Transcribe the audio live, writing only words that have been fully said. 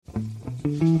Hello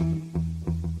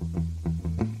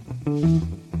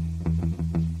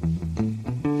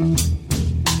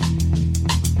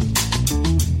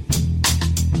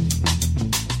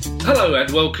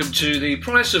and welcome to The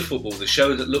Price of Football, the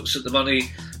show that looks at the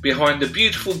money behind the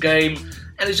beautiful game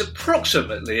and is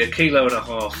approximately 1.5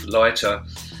 kilos lighter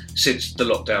since the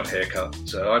lockdown haircut.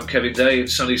 So I'm Kevin Day in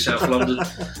sunny South London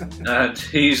and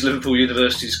he's Liverpool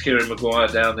University's Kieran Maguire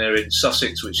down there in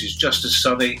Sussex, which is just as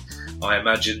sunny, I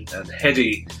imagine, and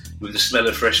heady with the smell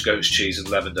of fresh goat's cheese and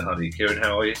lavender honey. Kieran,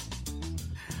 how are you?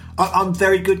 I'm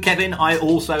very good, Kevin. I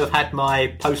also have had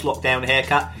my post-lockdown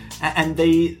haircut, and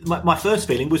my first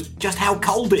feeling was just how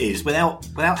cold it is without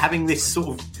having this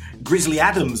sort of Grizzly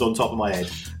Adams on top of my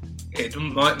head.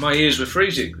 My ears were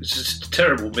freezing. It's just a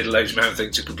terrible middle-aged man thing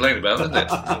to complain about, isn't it?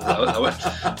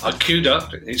 I queued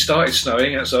up. It started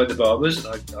snowing outside the barber's,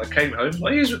 and I came home.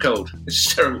 My ears were cold.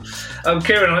 It's terrible.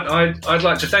 Kieran, I'd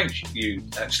like to thank you,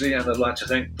 actually, and I'd like to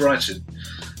thank Brighton,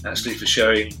 actually, for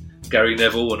showing Gary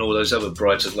Neville and all those other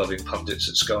Brighton-loving pundits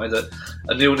at Sky that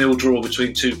a 0-0 draw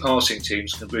between two passing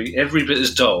teams can be every bit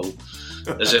as dull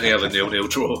as any other 0-0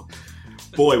 draw.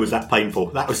 Boy, was that painful.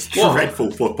 That was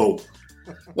dreadful football.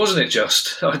 Wasn't it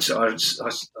just? I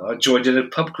joined in a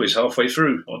pub quiz halfway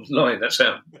through online. That's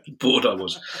how bored I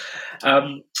was.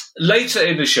 Later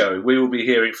in the show, we will be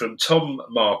hearing from Tom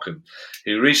Markham,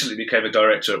 who recently became a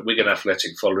director at Wigan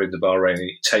Athletic following the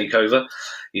Bahraini takeover.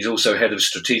 He's also head of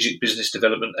strategic business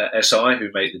development at SI, who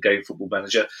made the game Football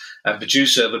Manager, and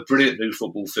producer of a brilliant new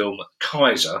football film,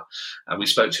 Kaiser. And we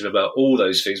spoke to him about all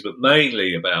those things, but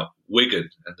mainly about Wigan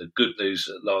and the good news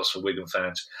at last for Wigan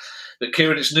fans. But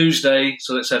Kieran, it's news day,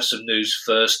 so let's have some news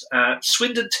first.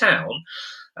 Swindon Town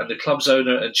and the club's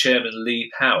owner and chairman,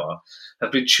 Lee Power,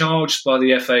 have been charged by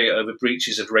the FA over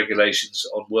breaches of regulations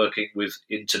on working with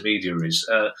intermediaries.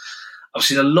 I've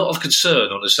seen a lot of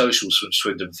concern on the socials from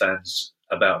Swindon fans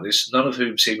about this, none of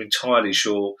whom seem entirely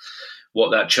sure what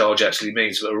that charge actually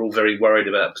means, but are all very worried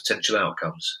about potential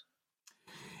outcomes.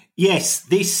 Yes,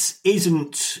 this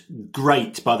isn't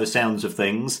great by the sounds of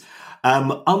things.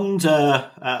 Under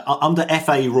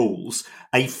FA rules,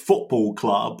 a football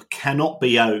club cannot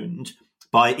be owned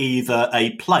by either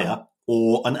a player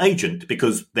or an agent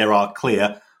because there are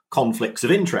clear conflicts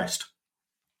of interest.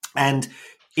 And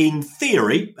in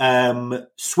theory,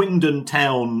 Swindon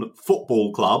Town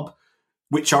Football Club,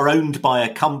 which are owned by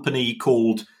a company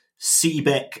called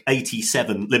Seebeck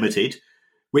 87 Limited,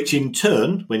 which in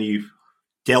turn, when you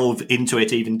delve into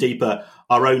it even deeper,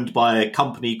 are owned by a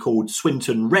company called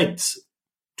Swinton Reds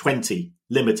 20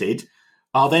 Limited,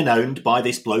 are then owned by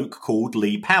this bloke called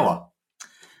Lee Power.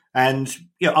 And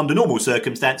under normal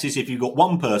circumstances, if you've got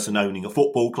one person owning a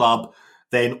football club,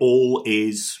 then all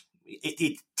is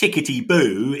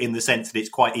tickety-boo in the sense that it's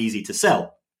quite easy to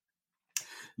sell.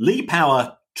 Lee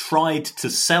Power tried to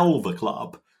sell the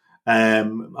club, I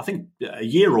think a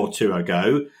year or two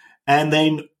ago, and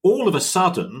then all of a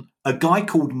sudden, a guy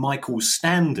called Michael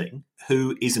Standing,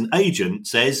 who is an agent,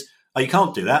 says, "Oh, you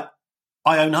can't do that.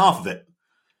 I own half of it."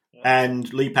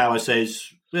 And Lee Power says,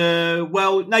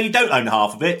 well, no, you don't own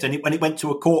half of it. And when it went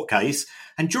to a court case,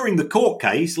 and during the court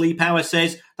case, Lee Power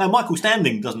says, no, Michael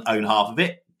Standing doesn't own half of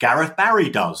it. Gareth Barry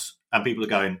does. And people are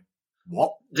going,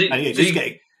 what? The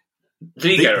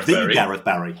Gareth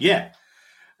Barry, yeah.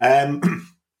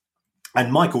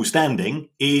 And Michael Standing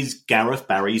is Gareth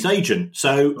Barry's agent.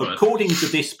 So according to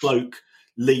this bloke,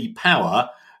 Lee Power,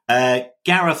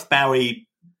 Gareth Barry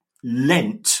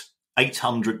lent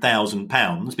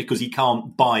 £800,000 because he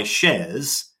can't buy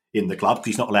shares in the club because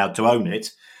he's not allowed to own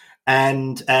it.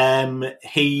 And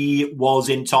he was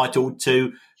entitled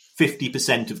to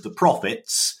 50% of the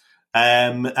profits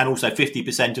and also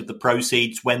 50% of the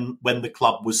proceeds when the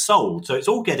club was sold. So it's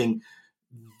all getting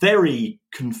very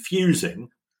confusing.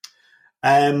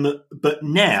 But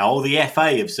now the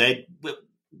FA have said,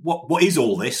 what is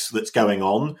all this that's going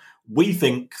on? We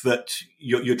think that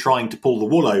you're trying to pull the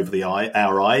wool over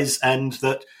our eyes, and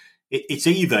that it's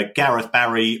either Gareth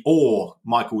Barry or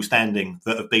Michael Standing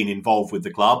that have been involved with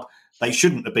the club. They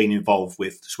shouldn't have been involved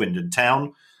with Swindon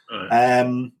Town.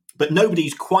 Right. But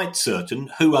nobody's quite certain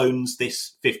who owns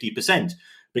this 50%,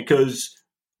 because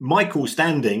Michael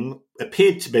Standing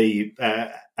appeared to be...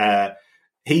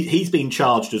 he's been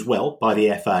charged as well by the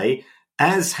FA,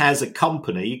 as has a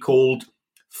company called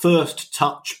First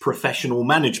Touch Professional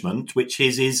Management, which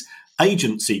is his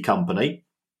agency company.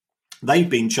 They've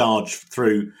been charged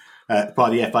through by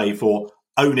the FA for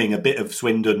owning a bit of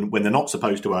Swindon when they're not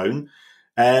supposed to own.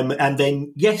 And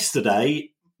then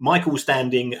yesterday, Michael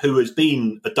Standing, who has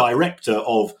been a director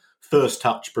of First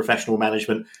Touch Professional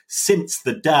Management since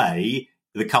the day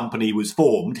the company was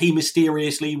formed, he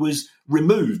mysteriously was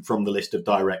removed from the list of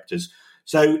directors.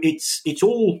 So it's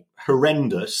all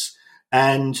horrendous.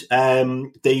 And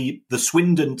the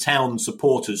Swindon Town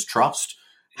Supporters Trust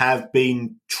have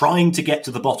been trying to get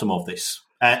to the bottom of this,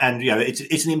 and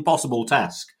it's an impossible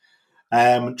task.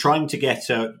 Trying to get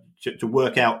to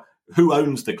work out who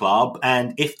owns the club,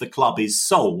 and if the club is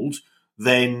sold,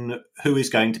 then who is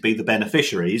going to be the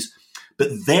beneficiaries.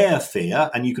 But their fear,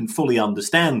 and you can fully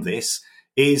understand this,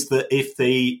 is that if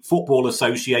the Football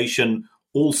Association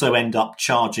also end up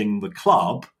charging the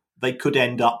club, they could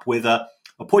end up with a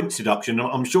points deduction.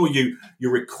 I'm sure you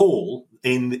recall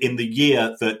in the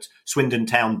year that Swindon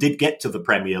Town did get to the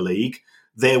Premier League,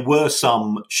 there were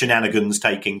some shenanigans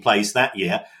taking place that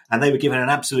year, and they were given an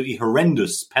absolutely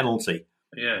horrendous penalty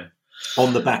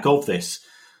on the back of this.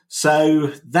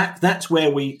 So that's where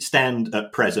we stand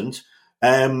at present.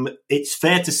 It's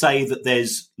fair to say that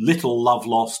there's little love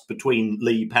lost between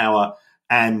Lee Power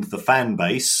and the fan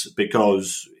base,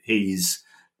 because he's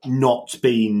not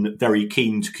been very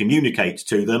keen to communicate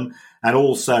to them. And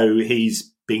also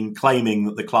he's been claiming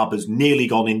that the club has nearly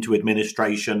gone into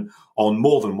administration on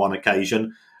more than one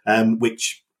occasion,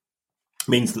 which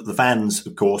means that the fans,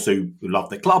 of course, who love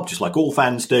the club, just like all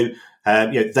fans do,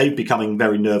 they're becoming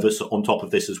very nervous on top of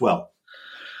this as well.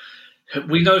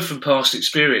 We know from past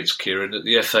experience, Kieran, that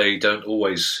the FA don't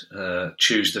always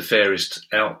choose the fairest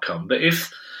outcome. But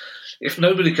if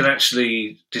nobody can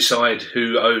actually decide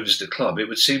who owns the club, it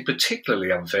would seem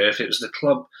particularly unfair if it was the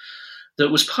club that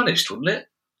was punished, wouldn't it?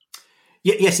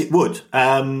 Yes, it would.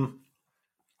 And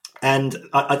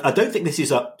I don't think this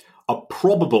is a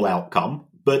probable outcome,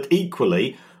 but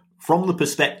equally, from the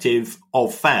perspective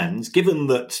of fans, given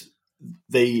that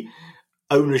the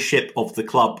ownership of the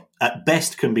club at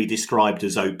best can be described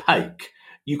as opaque,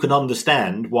 you can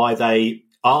understand why they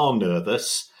are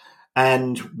nervous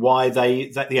and why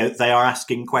they are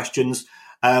asking questions.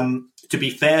 To be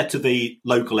fair to the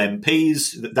local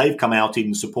MPs, they've come out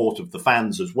in support of the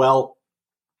fans as well.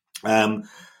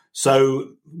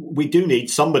 So we do need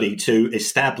somebody to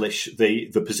establish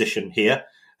the position here.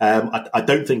 I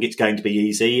don't think it's going to be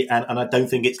easy, and I don't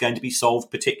think it's going to be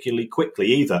solved particularly quickly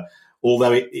either.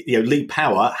 Although Lee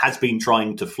Power has been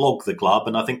trying to flog the club,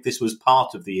 and I think this was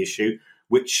part of the issue,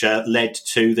 which led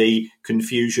to the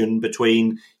confusion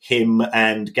between him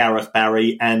and Gareth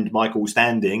Barry and Michael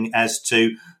Standing as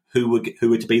to who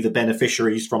were to be the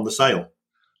beneficiaries from the sale.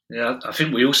 Yeah, I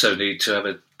think we also need to have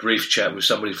a brief chat with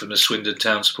somebody from the Swindon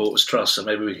Town Supporters Trust, so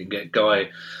maybe we can get Guy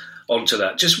onto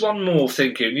that. Just one more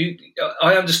thinking.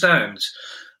 I understand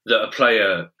that a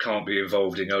player can't be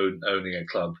involved in owning a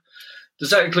club. Does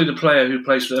that include a player who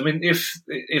plays for them? I mean,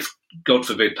 if God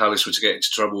forbid Palace were to get into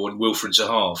trouble and Wilfred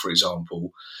Zaha, for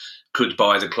example, could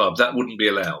buy the club, that wouldn't be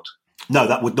allowed. No,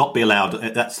 that would not be allowed.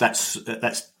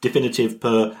 That's definitive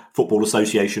per Football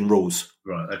Association rules.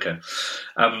 Right. Okay.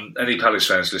 Any Palace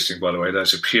fans listening, by the way,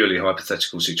 that's a purely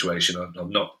hypothetical situation.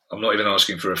 I'm not even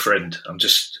asking for a friend. I'm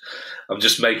just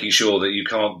making sure that you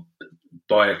can't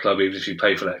buy a club even if you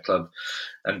pay for that club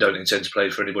and don't intend to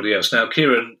play for anybody else. Now,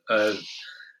 Kieran,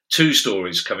 two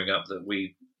stories coming up that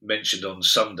we mentioned on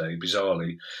Sunday,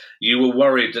 bizarrely. You were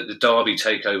worried that the Derby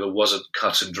takeover wasn't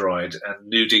cut and dried, and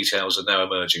new details are now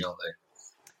emerging, aren't they?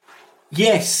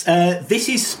 Yes, this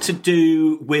is to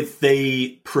do with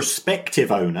the prospective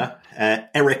owner,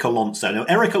 Eric Alonso. Now,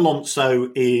 Eric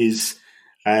Alonso is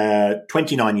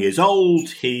 29 years old.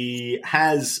 He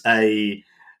has a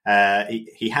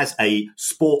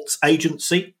sports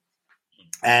agency,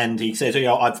 and he says,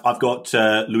 I've got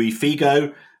Luis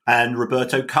Figo and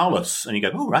Roberto Carlos, and you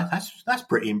go, oh, right, that's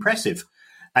pretty impressive.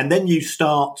 And then you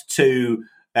start to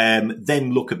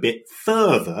then look a bit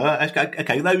further.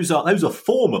 Okay, those are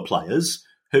former players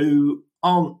who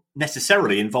aren't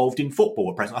necessarily involved in football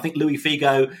at present. I think Luis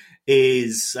Figo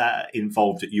is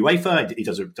involved at UEFA. He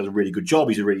does a really good job.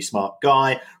 He's a really smart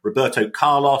guy. Roberto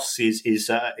Carlos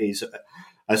is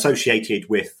associated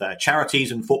with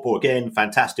charities and football. Again,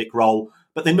 fantastic role,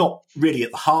 but they're not really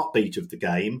at the heartbeat of the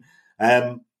game.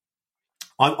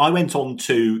 I went on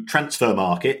to Transfer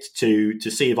Market to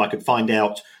see if I could find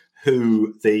out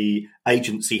who the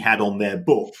agency had on their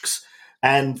books,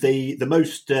 and the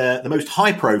most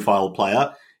high profile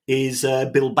player is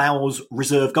Bilbao's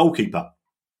reserve goalkeeper.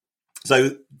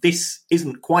 So this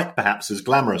isn't quite perhaps as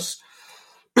glamorous,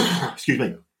 excuse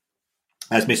me,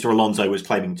 as Mr. Alonso was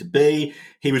claiming to be.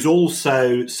 He was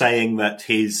also saying that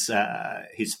his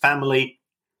family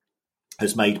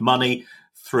has made money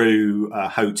through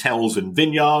hotels and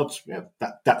vineyards.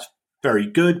 That's very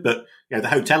good, but the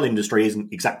hotel industry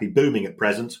isn't exactly booming at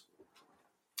present.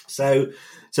 So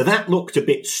that looked a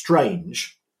bit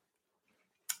strange.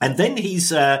 And then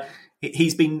he's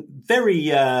been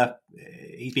very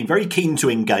keen to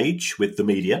engage with the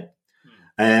media.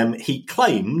 He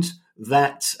claimed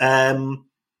that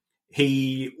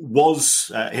he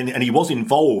was and he was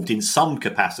involved in some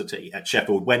capacity at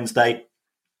Sheffield Wednesday.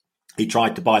 He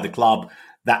tried to buy the club.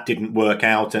 That didn't work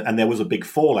out, and there was a big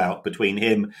fallout between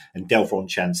him and Delphron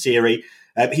Chansiri.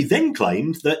 He then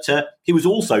claimed that he was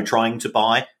also trying to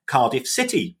buy Cardiff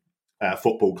City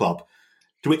Football Club,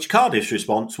 to which Cardiff's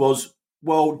response was,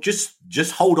 "Well, just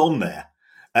hold on there."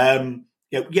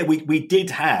 We did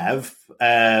have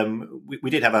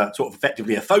a sort of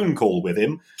effectively a phone call with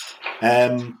him,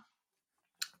 and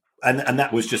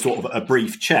that was just sort of a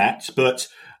brief chat, but.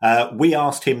 We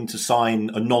asked him to sign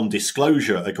a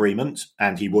non-disclosure agreement,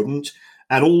 and he wouldn't.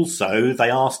 And also, they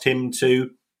asked him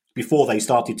to, before they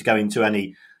started to go into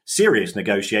any serious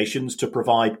negotiations, to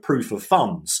provide proof of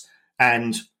funds.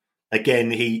 And again,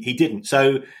 he didn't.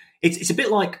 So it's a bit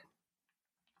like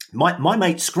my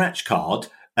mate Scratch Card.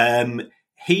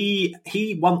 He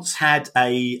once had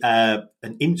an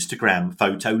Instagram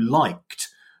photo liked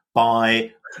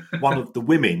by one of the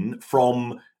women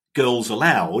from Girls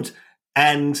Aloud.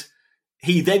 And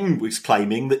he then was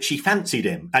claiming that she fancied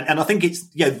him, and I think it's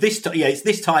it's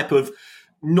this type of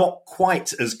not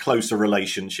quite as close a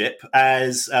relationship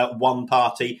as one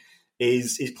party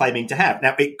is claiming to have.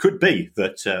 Now, it could be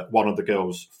that one of the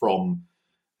girls from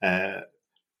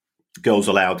Girls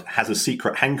Aloud has a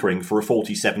secret hankering for a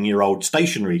 47-year-old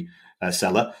stationery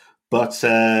seller, but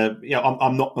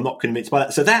I'm not convinced by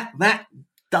that. So that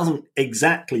doesn't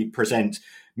exactly present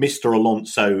Mr.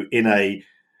 Alonso in a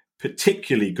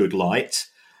particularly good light.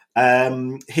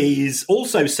 He's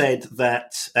also said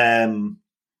that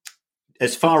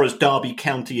as far as Derby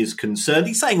County is concerned,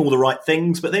 he's saying all the right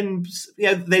things, but then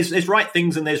there's right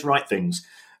things and there's right things.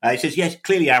 He says, yes,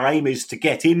 clearly our aim is to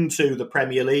get into the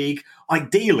Premier League.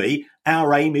 Ideally,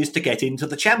 our aim is to get into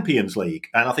the Champions League.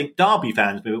 And I think Derby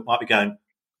fans might be going,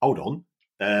 hold on,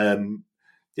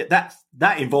 that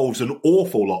involves an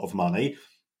awful lot of money.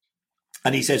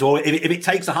 And he says, well, if it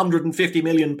takes £150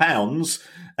 million,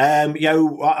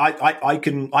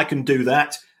 I can do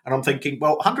that. And I'm thinking,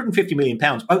 well, £150 million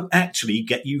won't actually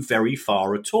get you very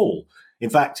far at all.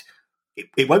 In fact,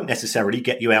 it won't necessarily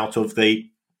get you out of the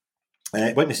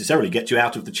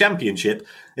Championship,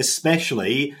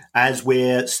 especially as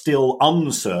we're still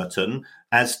uncertain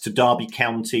as to Derby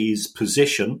County's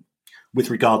position with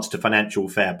regards to financial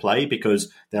fair play,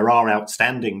 because there are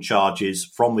outstanding charges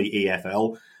from the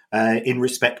EFL in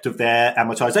respect of their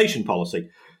amortisation policy.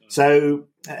 So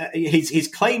his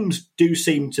claims do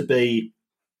seem to be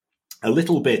a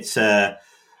little bit,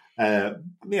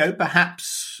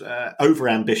 perhaps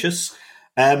overambitious.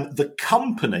 The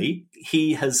company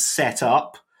he has set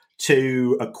up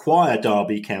to acquire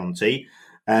Derby County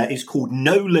is called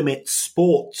No Limit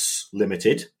Sports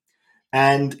Limited,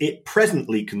 and it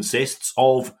presently consists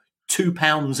of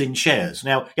 £2 in shares.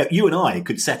 Now, you and I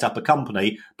could set up a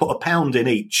company, put £1 in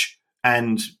each,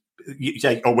 and you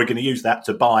say, we're going to use that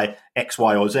to buy X,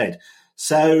 Y, or Z.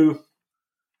 So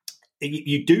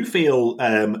you do feel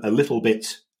a little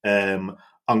bit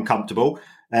uncomfortable.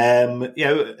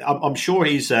 I'm sure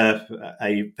he's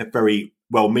a very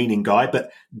well-meaning guy,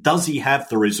 but does he have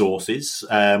the resources?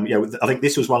 I think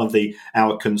this was one of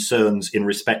our concerns in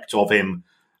respect of him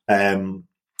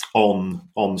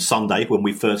on Sunday when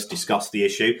we first discussed the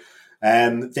issue.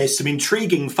 There's some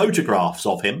intriguing photographs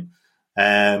of him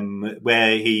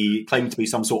where he claimed to be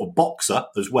some sort of boxer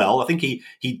as well. I think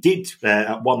he did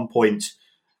at one point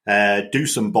do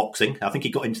some boxing. I think he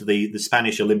got into the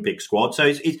Spanish Olympic squad.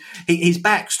 So his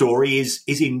backstory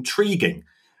is intriguing,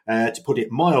 to put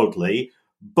it mildly.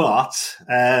 But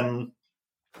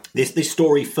this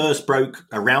story first broke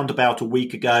around about a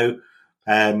week ago.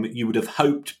 You would have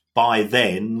hoped by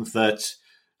then that,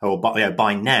 or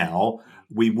by now,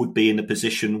 we would be in a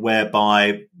position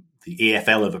whereby the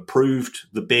EFL have approved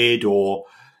the bid, or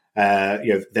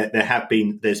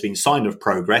there's been sign of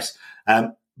progress.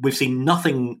 We've seen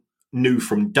nothing new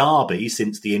from Derby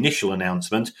since the initial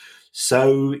announcement,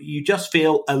 so you just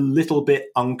feel a little bit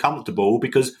uncomfortable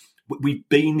because we've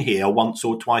been here once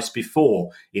or twice before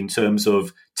in terms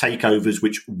of takeovers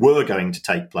which were going to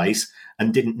take place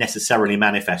and didn't necessarily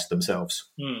manifest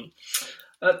themselves.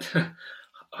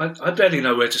 I barely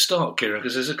know where to start, Kieran,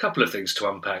 because there's a couple of things to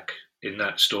unpack in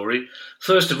that story.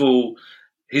 First of all,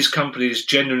 his company is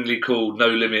genuinely called No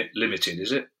Limit Limited,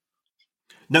 is it?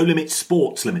 No Limit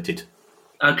Sports Limited.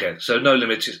 Okay, so No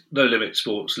Limit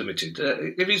Sports Limited.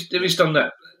 If he's done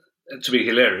that to be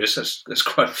hilarious, that's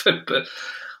quite fun. But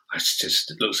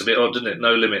it looks a bit odd, doesn't it?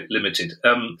 No limit, limited.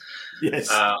 Yes.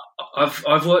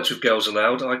 I've worked with Girls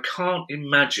Aloud. I can't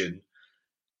imagine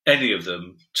any of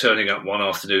them turning up one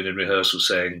afternoon in rehearsal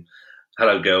saying,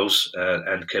 "Hello, girls,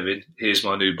 and Kevin. Here's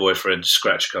my new boyfriend,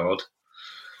 Scratch Card."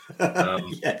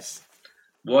 Yes.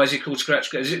 Why is he called Scratch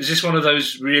Card? Is this one of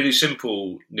those really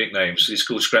simple nicknames? He's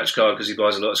called Scratch Card because he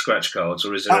buys a lot of scratch cards,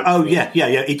 or is there?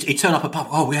 Yeah. He turned up a pub.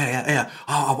 Oh yeah.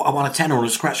 Oh, I won a tenner on a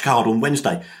scratch card on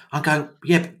Wednesday. I'm going,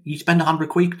 yeah, but you spend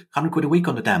 £100 a week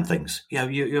on the damn things. Yeah,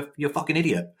 you're a fucking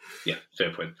idiot. Yeah,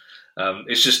 fair point.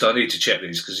 It's just I need to check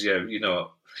these because you know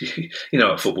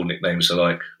what football nicknames are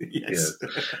like. Yes.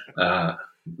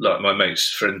 Like my mate's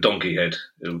friend Donkey Head,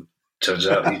 who turns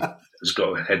out he has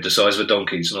got a head the size of a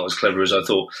donkey. It's not as clever as I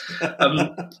thought.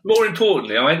 More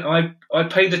importantly, I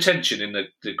paid attention in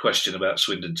the question about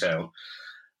Swindon Town,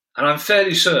 and I'm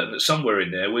fairly certain that somewhere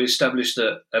in there we established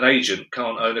that an agent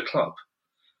can't own a club,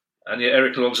 and yet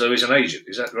Eric Alonso is an agent.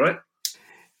 Is that right?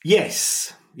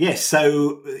 Yes.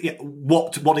 So,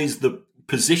 what is the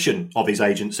position of his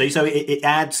agency? So it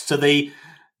adds to the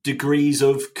degrees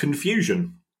of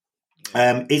confusion.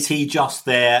 Is he just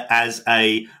there as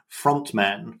a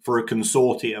frontman for a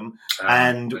consortium?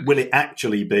 And will it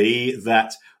actually be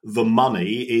that the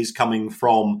money is coming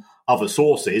from other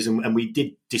sources? And we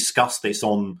did discuss this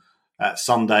on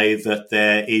Sunday, that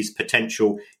there is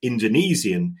potential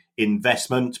Indonesian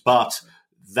investment, but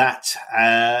that's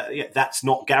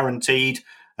not guaranteed.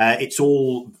 It's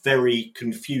all very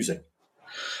confusing.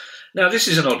 Now, this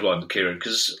is an odd one, Kieran,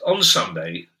 because on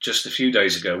Sunday, just a few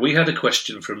days ago, we had a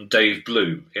question from Dave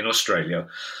Bloom in Australia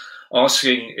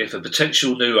asking if a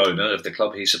potential new owner of the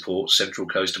club he supports, Central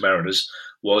Coast Mariners,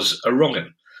 was a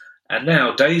wrong-un. And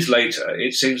now, days later,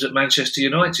 it seems that Manchester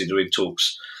United are in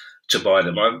talks to buy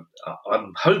them.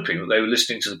 I'm hoping that they were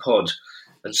listening to the pod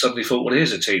and suddenly thought, well,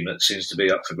 here's a team that seems to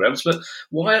be up for grabs. But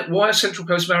why are Central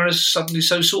Coast Mariners suddenly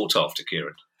so sought after,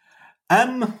 Kieran?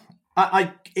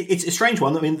 It's a strange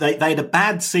one. I mean, they had a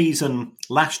bad season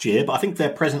last year, but I think they're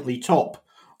presently top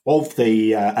of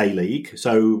the A-League.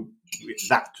 So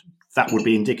that would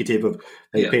be indicative of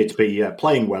they appear to be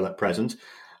playing well at present.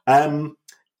 By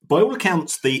all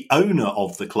accounts, the owner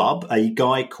of the club, a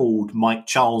guy called Mike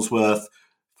Charlesworth,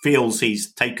 feels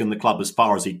he's taken the club as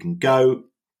far as he can go.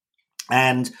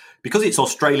 And because it's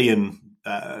Australian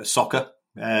soccer,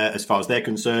 as far as they're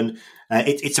concerned,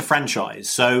 it's a franchise.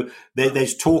 So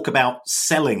there's talk about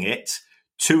selling it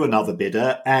to another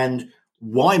bidder, and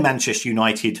why Manchester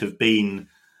United have been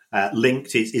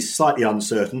linked is slightly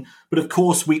uncertain. But of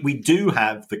course, we do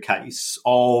have the case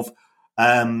of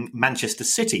Manchester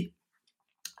City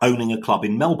owning a club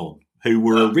in Melbourne, who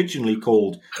were originally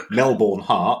called Melbourne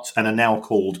Heart and are now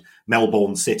called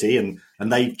Melbourne City, and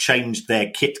they've changed their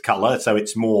kit colour, so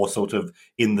it's more sort of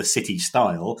in the City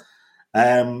style.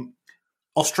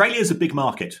 Australia is a big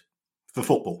market for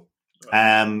football,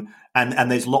 and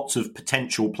there's lots of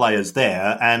potential players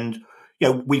there. And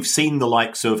we've seen the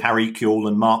likes of Harry Kewell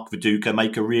and Mark Viduka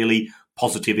make a really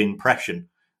positive impression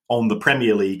on the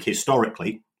Premier League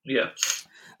historically. Yeah.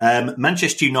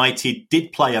 Manchester United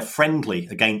did play a friendly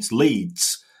against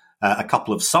Leeds a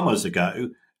couple of summers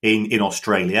ago in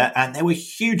Australia, and there were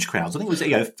huge crowds. I think it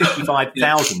was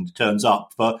 55,000 turns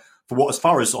up for what, as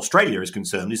far as Australia is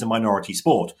concerned, is a minority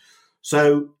sport.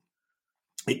 So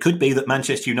it could be that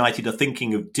Manchester United are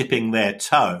thinking of dipping their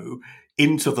toe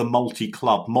into the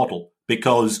multi-club model,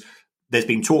 because there's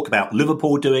been talk about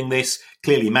Liverpool doing this.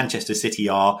 Clearly, Manchester City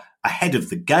are ahead of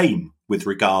the game with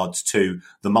regards to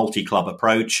the multi-club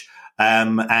approach.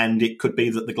 And it could be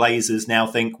that the Glazers now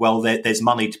think, well, there's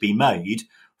money to be made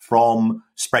from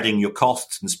spreading your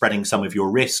costs and spreading some of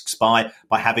your risks by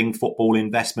having football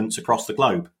investments across the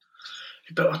globe.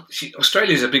 But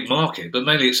Australia is a big market, but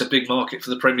mainly it's a big market for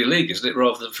the Premier League, isn't it,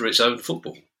 rather than for its own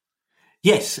football?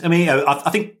 Yes. I mean, I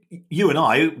think you and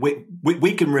I,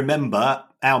 we can remember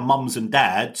our mums and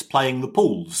dads playing the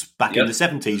pools back in the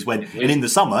 70s and in the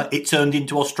summer it turned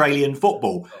into Australian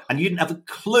football, and you didn't have a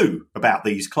clue about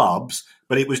these clubs,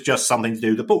 but it was just something to do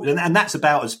with the pool. And that's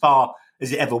about as far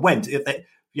as it ever went.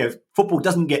 Football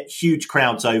doesn't get huge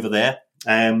crowds over there.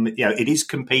 It is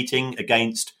competing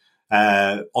against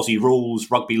Aussie rules,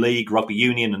 rugby league, rugby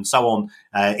union, and so on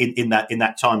in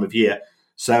that time of year.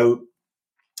 So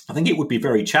I think it would be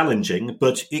very challenging.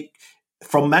 But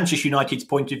from Manchester United's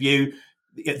point of view,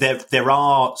 there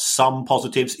are some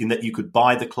positives in that you could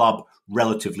buy the club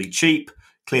relatively cheap.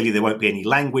 Clearly, there won't be any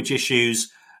language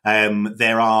issues.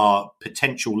 There are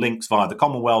potential links via the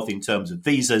Commonwealth in terms of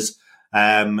visas.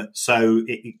 So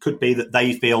it could be that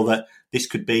they feel that this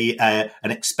could be an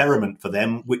experiment for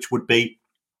them, which would be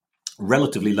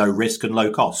relatively low risk and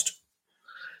low cost.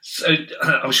 So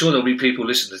I'm sure there'll be people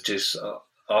listening to this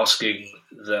asking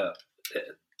that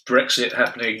Brexit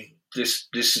happening, this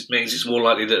means it's more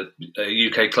likely that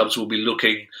UK clubs will be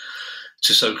looking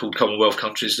to so-called Commonwealth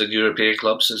countries than European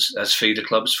clubs as feeder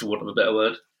clubs, for want of a better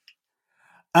word.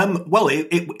 Well,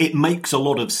 it makes a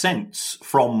lot of sense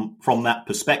from that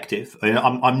perspective. I mean,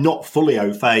 I'm not fully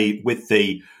au fait with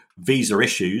the visa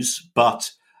issues,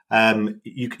 but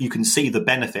you can see the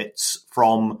benefits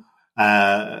from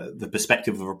the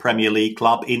perspective of a Premier League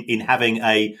club in having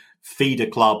a feeder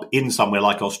club in somewhere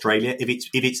like Australia. If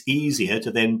it's easier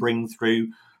to then bring through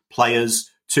players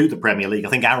to the Premier League, I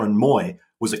think Aaron Moy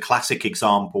was a classic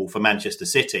example for Manchester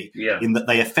City in that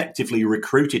they effectively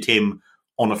recruited him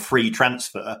on a free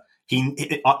transfer.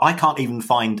 I can't even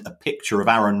find a picture of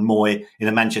Aaron Moy in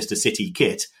a Manchester City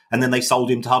kit, and then they sold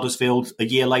him to Huddersfield a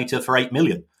year later for $8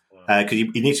 million because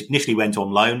he initially went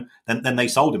on loan. Then they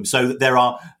sold him. So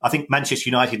I think Manchester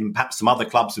United and perhaps some other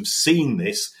clubs have seen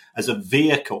this as a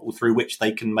vehicle through which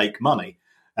they can make money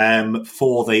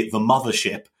for the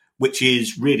mothership, which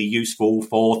is really useful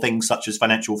for things such as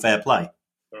financial fair play.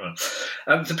 Right.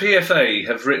 The PFA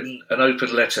have written an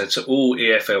open letter to all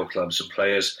EFL clubs and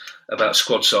players about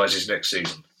squad sizes next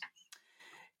season.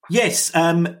 Yes,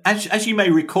 as you may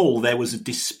recall, there was a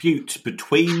dispute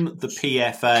between the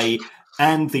PFA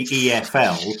and the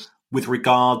EFL with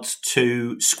regards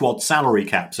to squad salary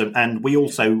caps, and we were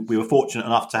fortunate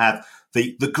enough to have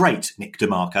the great Nick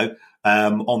DeMarco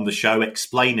on the show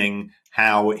explaining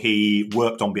how he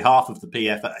worked on behalf of the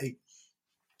PFA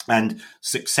and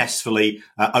successfully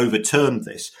overturned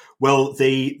this. Well,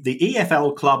 the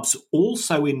EFL clubs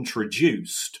also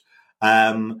introduced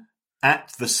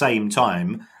at the same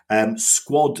time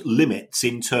squad limits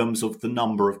in terms of the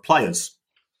number of players.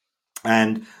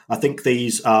 And I think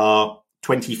these are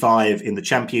 25 in the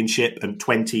Championship and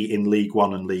 20 in League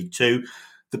One and League Two.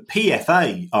 The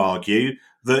PFA argue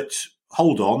that,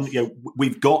 hold on,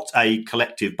 we've got a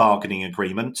collective bargaining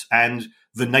agreement, and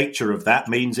the nature of that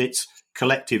means it's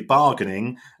collective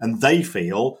bargaining, and they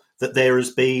feel that there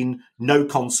has been no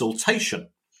consultation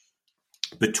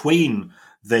between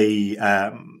the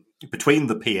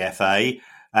PFA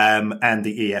and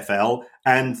the EFL,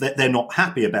 and that they're not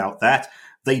happy about that.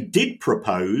 They did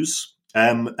propose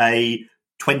a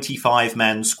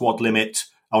 25-man squad limit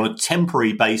on a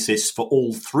temporary basis for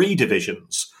all three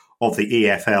divisions of the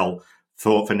EFL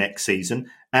for next season.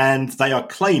 And they are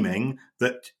claiming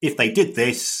that if they did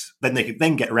this, then they could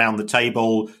then get around the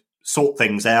table, sort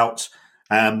things out,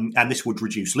 and this would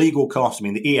reduce legal costs. I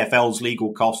mean, the EFL's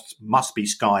legal costs must be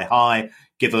sky high,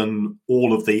 given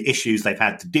all of the issues they've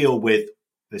had to deal with.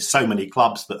 There's so many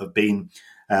clubs that have been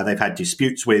they've had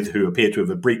disputes with who appear to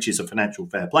have breaches of financial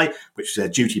fair play, which they're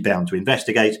duty-bound to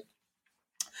investigate.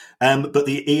 But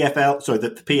the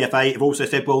PFA have also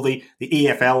said, well, the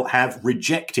EFL have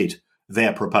rejected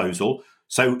their proposal.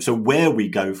 So where we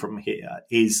go from here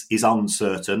is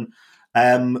uncertain.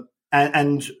 And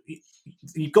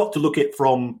you've got to look at it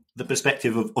from the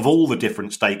perspective of all the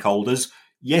different stakeholders.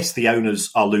 Yes, the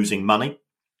owners are losing money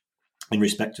in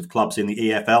respect of clubs in the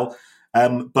EFL,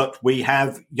 but we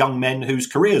have young men whose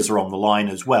careers are on the line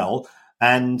as well.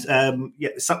 And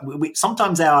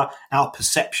sometimes our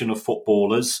perception of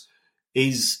footballers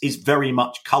is very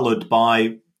much coloured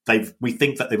by we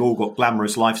think that they've all got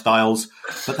glamorous lifestyles,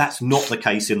 but that's not the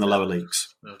case in the lower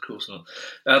leagues. No, of course not.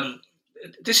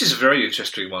 This is a very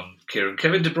interesting one, Kieran.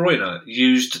 Kevin De Bruyne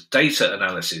used data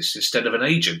analysis instead of an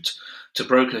agent to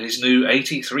broker his new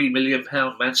 £83 million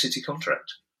Man City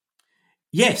contract.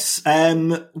 Yes.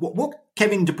 What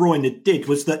Kevin De Bruyne did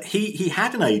was that he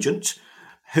had an agent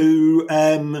who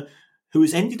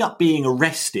has ended up being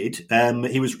arrested.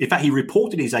 He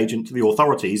reported his agent to the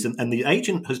authorities, and the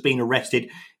agent has been arrested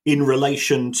in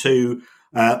relation to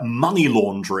money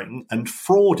laundering and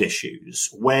fraud issues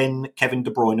when Kevin De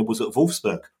Bruyne was at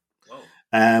Wolfsburg.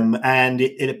 And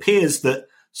it appears that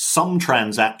some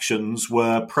transactions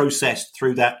were processed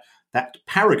through that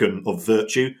paragon of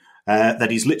virtue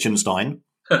that is Liechtenstein,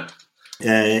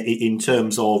 in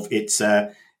terms of its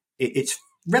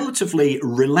relatively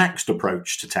relaxed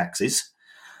approach to taxes.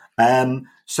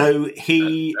 So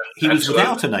he was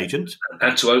without an agent.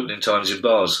 And to opening times in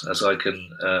bars, as I can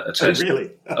attest. Oh,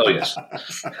 really? Oh, yes.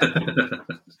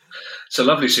 It's a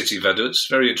lovely city, Vaduz.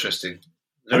 Very interesting.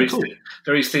 Very, cool.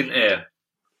 Very thin air.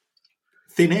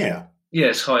 Thin air?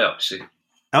 Yes, high up, see.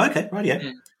 Oh, okay. Right,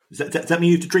 yeah. Does that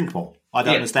mean you have to drink more? I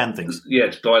don't understand things.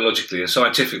 Yeah, biologically and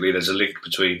scientifically, there's a link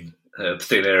between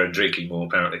thin air and drinking more,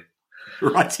 apparently.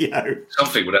 Rightio.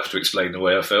 Something would have to explain the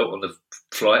way I felt on the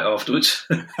flight afterwards.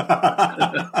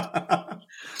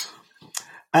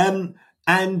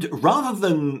 And rather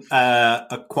than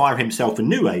acquire himself a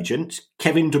new agent,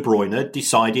 Kevin De Bruyne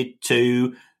decided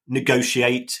to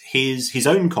negotiate his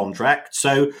own contract.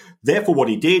 So therefore what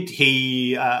he did,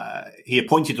 he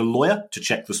appointed a lawyer to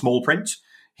check the small print.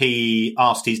 He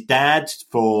asked his dad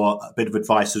for a bit of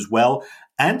advice as well.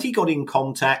 And he got in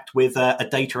contact with a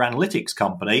data analytics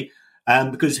company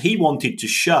because he wanted to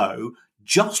show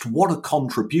just what a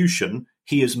contribution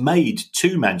he has made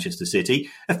to Manchester City.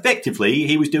 Effectively,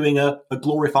 he was doing a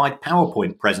glorified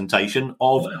PowerPoint presentation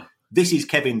of, This is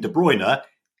Kevin De Bruyne,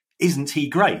 isn't he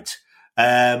great?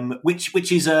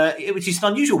 Which is an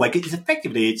unusual way. Because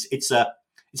effectively, it's a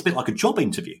bit like a job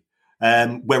interview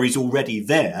where he's already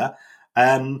there.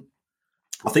 I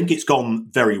think it's gone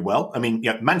very well. I mean,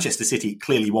 Manchester City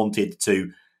clearly wanted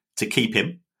to keep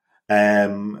him.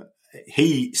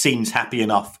 He seems happy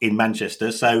enough in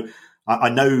Manchester, so I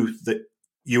know that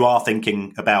you are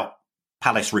thinking about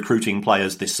Palace recruiting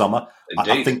players this summer.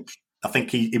 I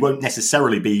think he won't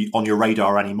necessarily be on your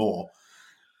radar anymore.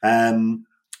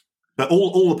 But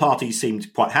all the parties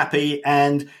seemed quite happy,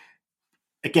 and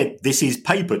again, this is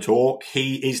paper talk.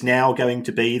 He is now going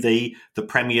to be the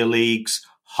Premier League's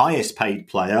highest paid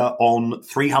player on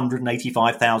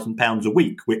 £385,000 a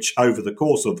week, which over the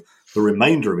course of the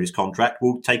remainder of his contract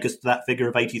will take us to that figure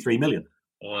of 83 million.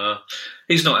 Well,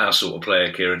 he's not our sort of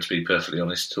player, Kieran, to be perfectly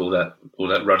honest. All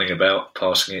that running about,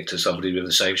 passing it to somebody with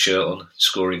the same shirt on,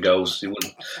 scoring goals,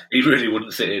 he really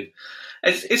wouldn't fit in.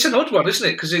 It's an odd one, isn't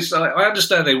it? Because it's I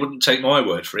understand they wouldn't take my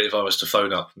word for it if I was to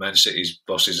phone up Man City's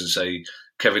bosses and say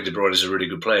Kevin De Bruyne is a really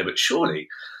good player, but surely,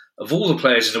 of all the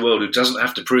players in the world who doesn't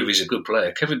have to prove he's a good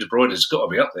player, Kevin De Bruyne has got to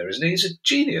be up there, isn't he? He's a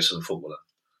genius of a footballer.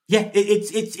 Yeah,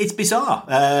 it's bizarre.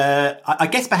 I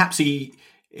guess perhaps he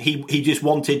just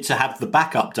wanted to have the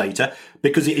backup data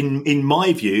because, in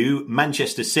my view,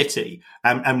 Manchester City,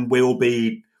 and we'll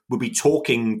be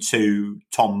talking to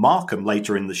Tom Markham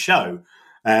later in the show,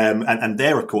 and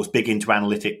they're of course big into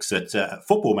analytics at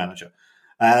Football Manager.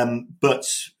 But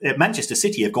Manchester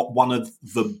City have got one of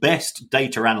the best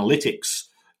data analytics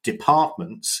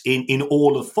departments in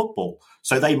all of football.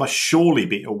 So they must surely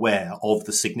be aware of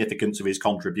the significance of his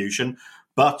contribution.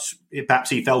 But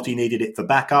perhaps he felt he needed it for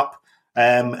backup.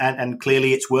 And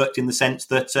clearly it's worked in the sense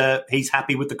that he's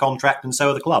happy with the contract and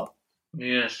so are the club.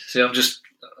 Yeah, see, I'm just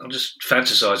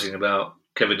fantasising about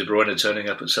Kevin De Bruyne turning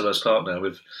up at Selhurst Park now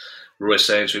with Roy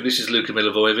saying to him, this is Luka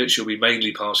Milivojevic, you'll be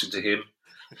mainly passing to him.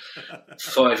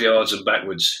 5 yards and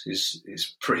backwards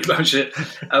is pretty much it.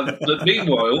 But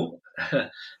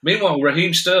meanwhile,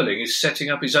 Raheem Sterling is setting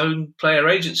up his own player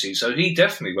agency, so he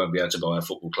definitely won't be able to buy a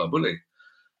football club, will he?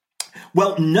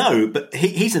 Well, no, but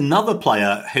he's another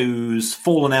player who's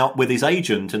fallen out with his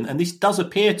agent, and this does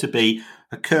appear to be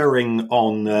occurring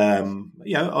on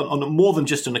more than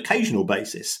just an occasional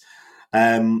basis.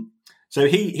 So I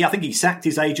think he sacked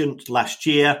his agent last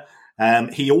year.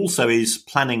 He also is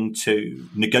planning to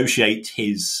negotiate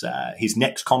his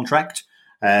next contract.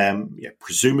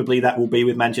 Presumably that will be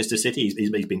with Manchester City.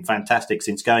 He's been fantastic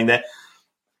since going there.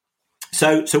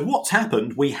 So what's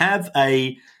happened? We have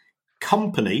a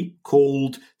company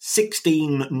called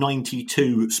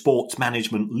 1692 Sports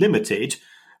Management Limited,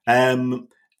 and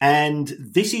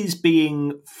this is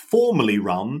being formally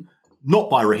run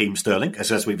not by Raheem Sterling,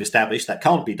 as we've established, that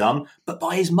can't be done, but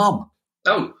by his mum.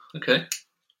 Oh, okay.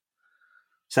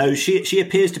 So she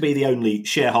appears to be the only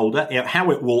shareholder. How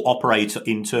it will operate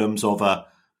in terms of a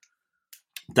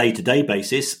day-to-day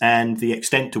basis and the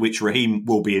extent to which Raheem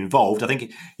will be involved,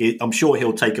 I'm sure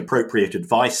he'll take appropriate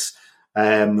advice,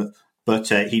 but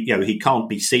he can't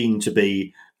be seen to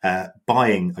be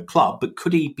buying a club. But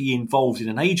could he be involved in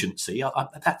an agency?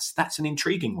 That's an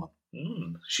intriguing one.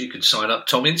 She could sign up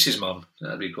Tom Ince's mum.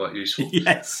 That'd be quite useful.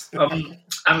 Yes.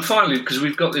 And finally, because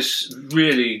we've got this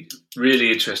really, really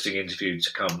interesting interview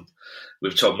to come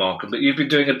with Tom Markham, but you've been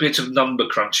doing a bit of number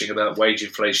crunching about wage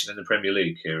inflation in the Premier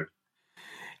League, Kieran.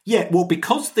 Yeah, well,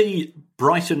 because the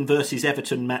Brighton versus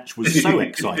Everton match was so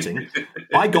exciting,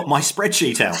 I got my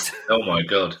spreadsheet out. Oh, my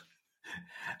God.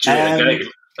 Game.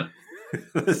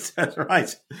 That's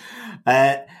right.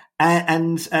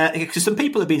 And because some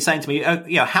people have been saying to me,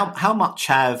 how much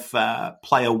have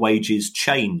player wages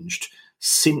changed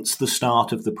since the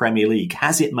start of the Premier League?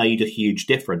 Has it made a huge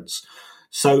difference?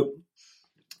 So,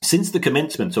 since the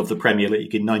commencement of the Premier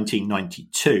League in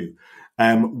 1992,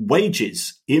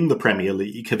 wages in the Premier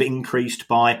League have increased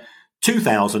by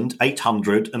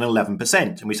 2,811%.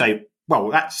 And we say, well,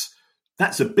 that's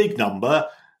a big number.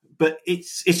 But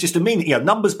it's just a meaning.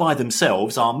 Numbers by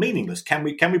themselves are meaningless. Can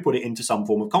we put it into some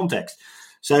form of context?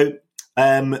 So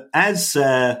as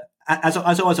I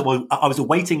was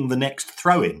awaiting the next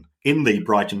throw-in the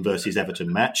Brighton versus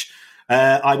Everton match,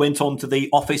 I went on to the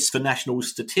Office for National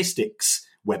Statistics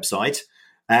website,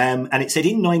 and it said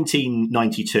in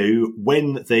 1992,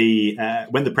 when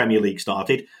the Premier League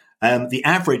started, the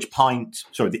average price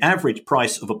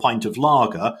of a pint of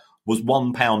lager was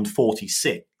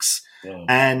 £1.46,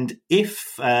 and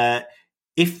if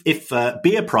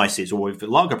beer prices or if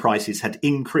lager prices had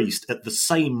increased at the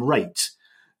same rate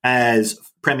as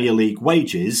Premier League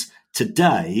wages,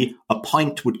 today a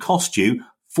pint would cost you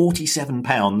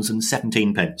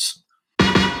 £47.17.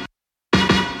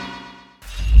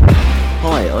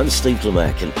 Hi, I'm Steve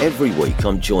Lemack, and every week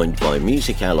I'm joined by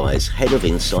Music Ally's Head of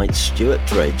Insight, Stuart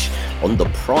Dredge, on The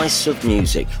Price of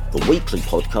Music, the weekly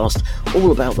podcast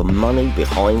all about the money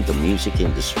behind the music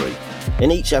industry.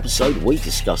 In each episode, we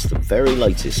discuss the very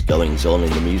latest goings-on in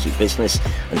the music business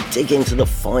and dig into the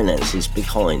finances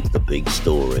behind the big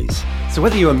stories. So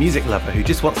whether you're a music lover who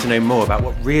just wants to know more about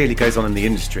what really goes on in the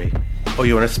industry, or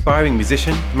you're an aspiring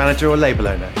musician, manager or label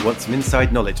owner who wants some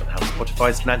inside knowledge on how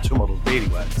Spotify's financial model really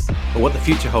works, or what the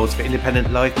future holds for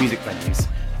independent live music venues,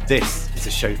 this is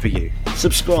a show for you.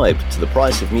 Subscribe to The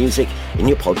Price of Music in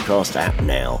your podcast app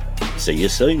now. See you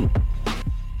soon.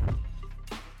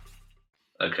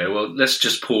 Okay, well, let's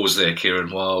just pause there,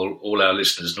 Kieran, while all our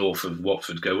listeners north of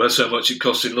Watford go, well, so much it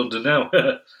costs in London now.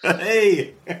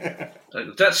 Hey!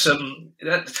 That's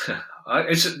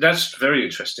very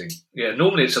interesting. Yeah,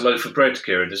 normally it's a loaf of bread,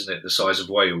 Kieran, isn't it? The size of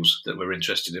Wales that we're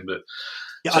interested in, but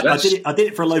yeah, I did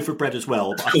it for a loaf of bread as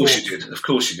well. But Of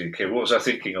course you did, Kieran. What was I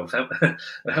thinking of? How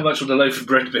much would a loaf of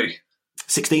bread be?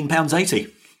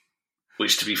 £16.80.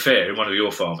 Which, to be fair, in one of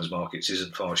your farmers' markets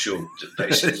isn't far short.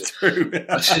 Basically, True.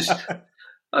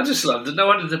 I just love that. No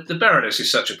wonder the Baroness is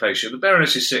such a patient. The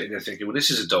Baroness is sitting there thinking, well, this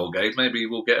is a dull game. Maybe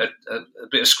we'll get a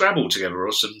bit of Scrabble together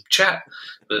or some chat.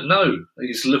 But no,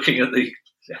 he's looking at the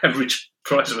average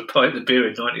price of a pint of beer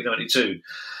in 1992.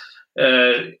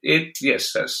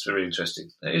 Yes, that's very interesting.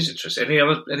 That is interesting.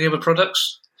 Any other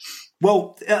products?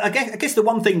 Well, I guess the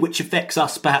one thing which affects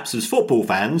us perhaps as football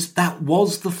fans, that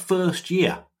was the first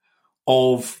year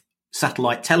of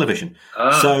satellite television.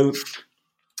 So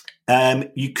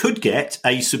you could get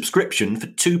a subscription for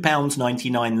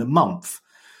 £2.99 a month.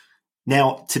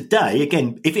 Now, today,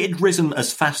 again, if it had risen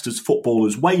as fast as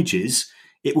footballers' wages,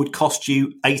 it would cost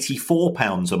you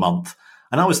 £84 a month.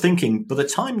 And I was thinking, by the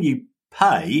time you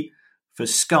pay for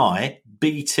Sky,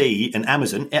 BT and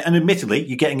Amazon, and admittedly,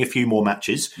 you're getting a few more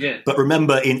matches, but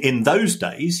remember, in those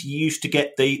days, you used to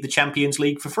get the Champions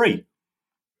League for free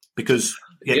because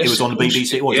it was on the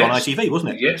BBC, or it was on ITV,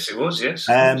 wasn't it? Yes, it was, yes.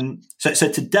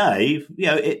 So today,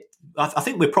 I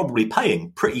think we're probably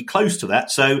paying pretty close to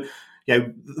that. So,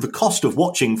 the cost of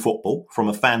watching football from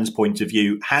a fan's point of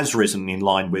view has risen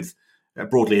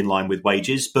broadly in line with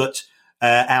wages, but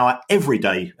our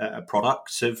everyday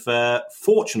products have,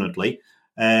 fortunately,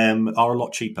 are a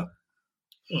lot cheaper.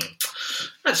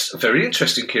 That's very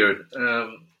interesting, Kieran.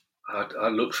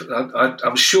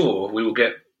 I'm sure we will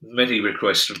get many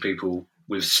requests from people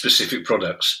with specific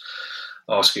products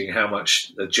asking how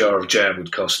much a jar of jam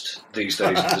would cost these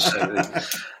days.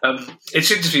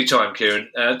 It's interview time, Kieran.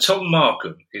 Tom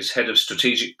Markham is Head of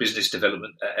Strategic Business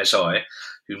Development at SI,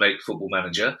 who make Football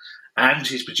Manager, and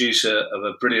he's producer of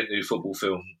a brilliant new football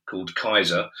film called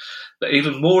Kaiser. But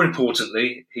even more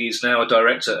importantly, he's now a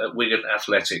director at Wigan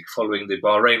Athletic following the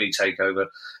Bahraini takeover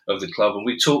of the club. And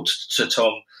we talked to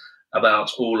Tom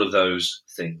about all of those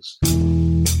things.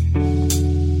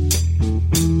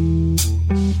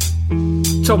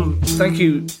 Tom, thank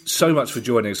you so much for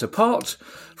joining us. Apart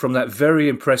from that very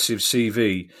impressive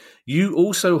CV, you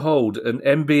also hold an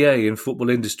MBA in football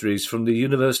industries from the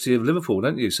University of Liverpool,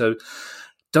 don't you? So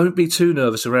don't be too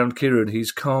nervous around Kieran.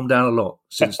 He's calmed down a lot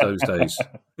since those days.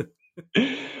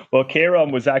 Well,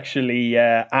 Kieran was actually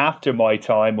after my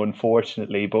time,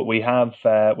 unfortunately, but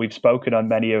we've spoken on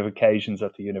many occasions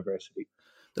at the university.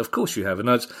 Of course you have, and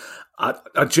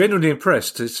I'm genuinely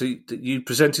impressed to see that you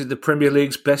presented the Premier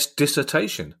League's best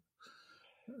dissertation.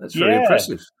 That's very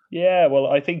impressive. Yeah, well,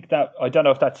 I think that, I don't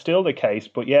know if that's still the case,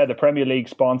 but yeah, the Premier League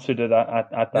sponsored it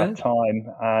at that time,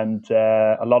 and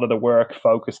a lot of the work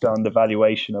focused on the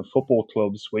valuation of football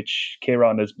clubs, which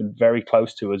Kieran has been very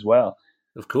close to as well.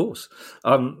 Of course.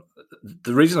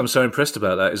 The reason I'm so impressed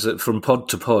about that is that from pod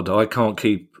to pod, I can't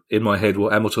keep in my head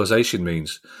what amortisation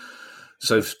means.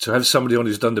 So to have somebody on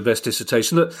who's done the best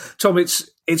dissertation. Look, Tom,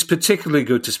 it's particularly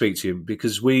good to speak to you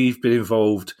because we've been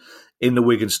involved in the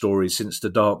Wigan story since the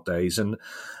dark days. And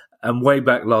way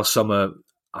back last summer,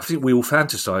 I think we all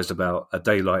fantasised about a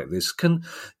day like this. Can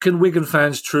Wigan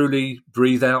fans truly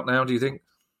breathe out now, do you think?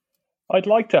 I'd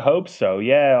like to hope so,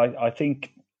 yeah. I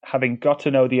think having got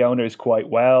to know the owners quite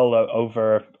well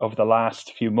over the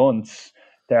last few months,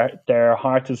 their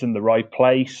heart is in the right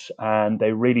place, and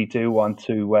they really do want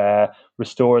to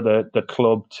restore the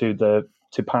club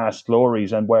to past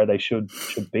glories and where they should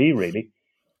be, really.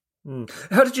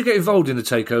 How did you get involved in the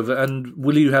takeover, and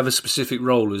will you have a specific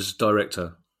role as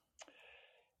director?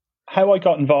 How I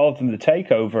got involved in the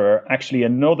takeover, actually,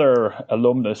 another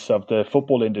alumnus of the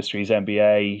Football Industries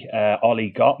MBA,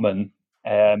 Ollie Gottman,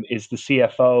 is the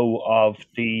CFO of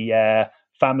the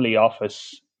family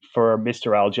office for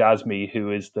Mr. Al Jazmi,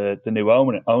 who is the new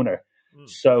owner.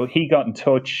 So he got in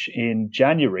touch in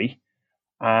January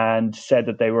and said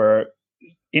that they were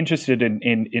interested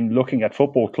in looking at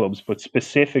football clubs, but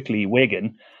specifically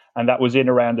Wigan. And that was in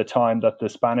around the time that the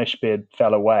Spanish bid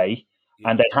fell away.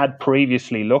 And they had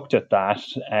previously looked at that,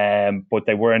 but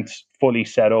they weren't fully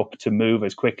set up to move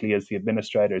as quickly as the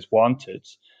administrators wanted.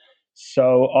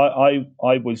 So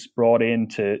I was brought in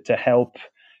to help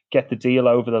get the deal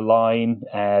over the line,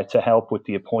 to help with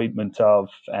the appointment of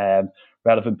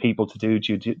relevant people to do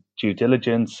due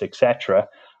diligence, etc.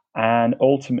 And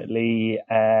ultimately,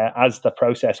 as the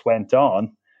process went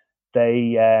on,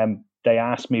 they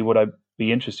asked me would I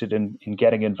be interested in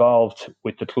getting involved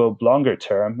with the club longer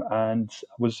term, and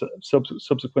was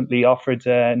subsequently offered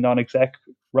a non-exec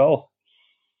role.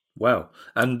 Wow.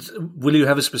 And will you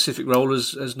have a specific role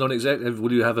as non-exec?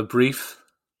 Will you have a brief?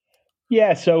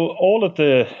 Yeah, so all of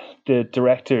the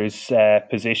directors'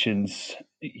 positions,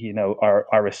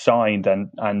 are assigned,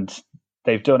 and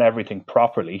they've done everything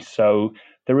properly. So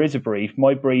there is a brief.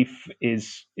 My brief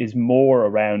is more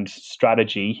around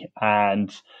strategy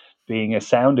and being a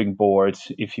sounding board,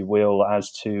 if you will,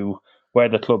 as to where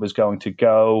the club is going to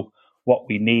go, what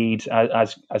we need.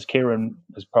 As Kieran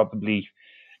has probably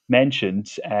mentioned,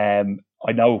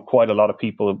 I know quite a lot of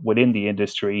people within the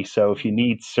industry. So if you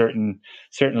need certain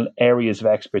areas of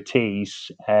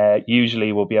expertise,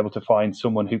 usually we'll be able to find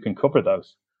someone who can cover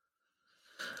those.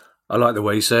 I like the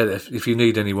way you say it. If you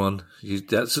need anyone,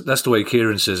 that's the way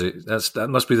Kieran says it. That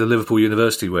must be the Liverpool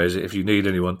University way, is it? If you need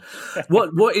anyone,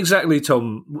 what exactly,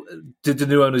 Tom, did the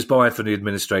new owners buy from the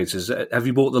administrators? Have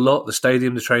you bought the lot, the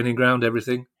stadium, the training ground,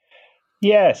 everything?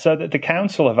 Yeah, so the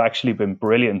council have actually been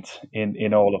brilliant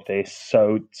in all of this.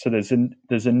 So there's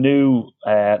a new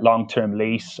long-term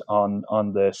lease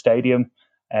on the stadium,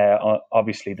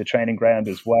 obviously the training ground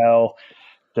as well.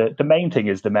 The main thing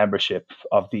is the membership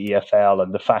of the EFL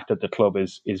and the fact that the club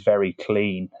is very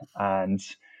clean. And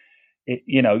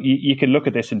you can look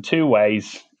at this in two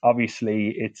ways.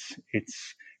 Obviously,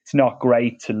 it's not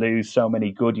great to lose so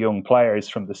many good young players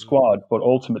from the squad, but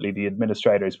ultimately the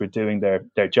administrators were doing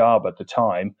their job at the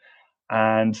time.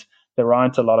 And there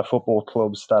aren't a lot of football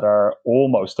clubs that are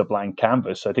almost a blank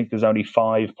canvas. I think there's only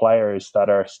 5 players that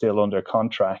are still under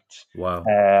contract. Wow.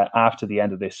 After the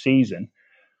end of this season.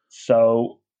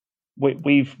 So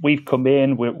we've come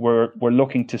in. We're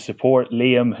looking to support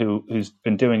Liam, who's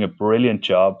been doing a brilliant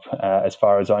job as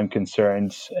far as I'm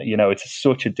concerned. It's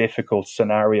such a difficult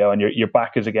scenario, and your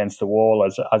back is against the wall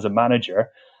as a manager.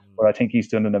 But I think he's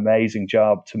done an amazing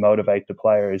job to motivate the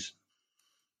players.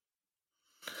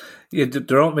 Yeah,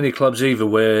 there aren't many clubs either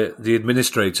where the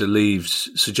administrator leaves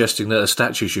suggesting that a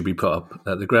statue should be put up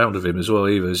at the ground of him as well.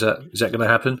 Either is that going to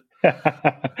happen?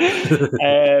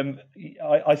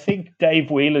 I think Dave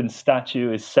Whelan's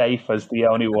statue is safe as the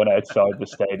only one outside the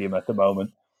stadium at the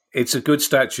moment. It's a good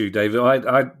statue, David.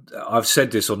 I've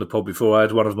said this on the pod before. I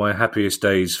had one of my happiest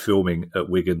days filming at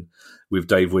Wigan with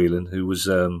Dave Whelan, who was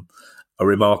a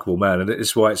remarkable man, and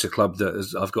it's why it's a club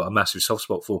that I've got a massive soft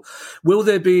spot for. Will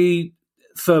there be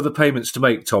further payments to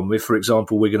make, Tom, if, for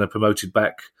example, Wigan are promoted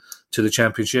back to the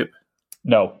Championship?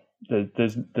 No.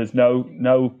 There's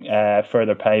no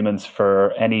further payments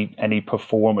for any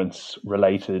performance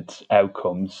related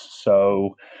outcomes.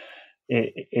 So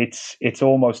it's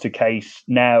almost a case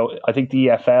now. I think the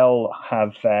EFL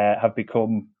have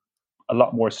become a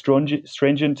lot more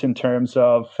stringent in terms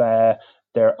of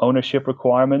their ownership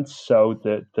requirements. So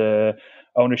the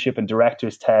ownership and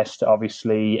directors test,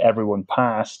 obviously everyone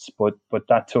passed, but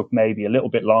that took maybe a little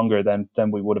bit longer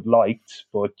than we would have liked.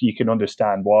 But you can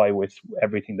understand why with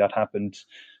everything that happened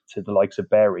to the likes of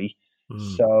Bury.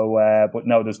 So, but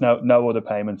no, there's no other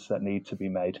payments that need to be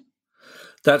made.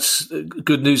 That's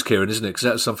good news, Kieran, isn't it? Because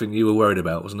that's something you were worried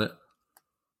about, wasn't it?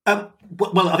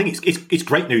 Well, I think it's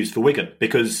great news for Wigan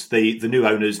because the new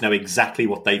owners know exactly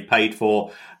what they've paid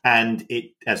for, and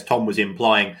it, as Tom was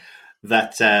implying,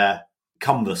 that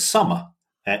come the summer,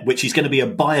 which is going to be a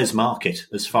buyer's market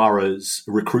as far as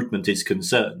recruitment is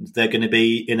concerned, they're going to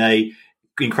be in a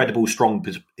incredibly strong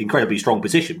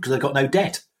position because they've got no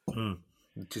debt.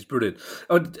 Which is brilliant.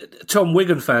 Tom,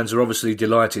 Wigan fans are obviously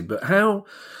delighted, but how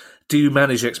do you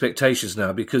manage expectations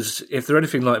now? Because if they're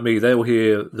anything like me, they'll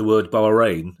hear the word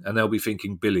Bahrain and they'll be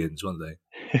thinking billions, won't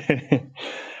they?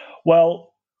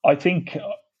 Well, I think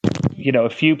a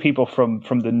few people from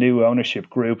the new ownership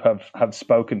group have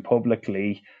spoken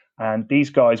publicly, and these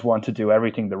guys want to do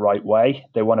everything the right way.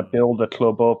 They want to build the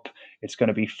club up. It's going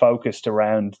to be focused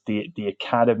around the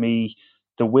academy.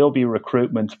 There will be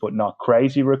recruitment, but not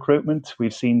crazy recruitment.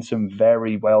 We've seen some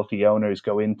very wealthy owners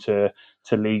go into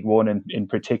League One in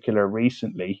particular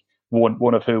recently.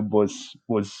 One of whom was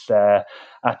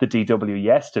at the DW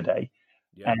yesterday.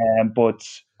 Yeah. But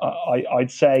I'd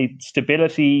say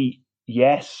stability,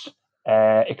 yes.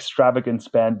 Extravagant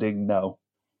spending, no.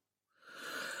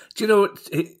 Do you know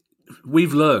what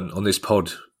we've learned on this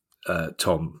pod,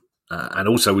 Tom, and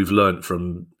also we've learned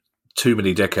from too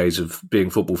many decades of being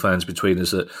football fans between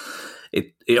us that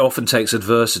it often takes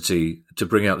adversity to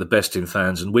bring out the best in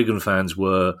fans, and Wigan fans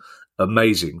were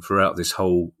amazing throughout this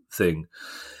whole thing.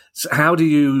 So how do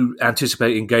you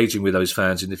anticipate engaging with those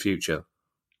fans in the future?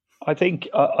 I think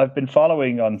I've been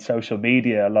following on social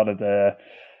media a lot of the,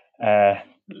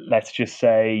 let's just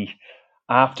say,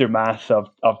 aftermath of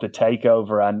the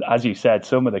takeover. And as you said,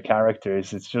 some of the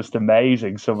characters, it's just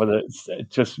amazing. Some of the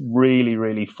just really,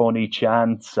 really funny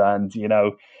chants and,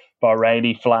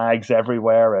 Bahraini flags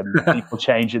everywhere and people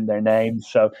changing their names.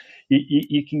 So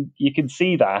you can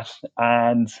see that.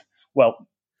 And, well,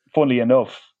 funnily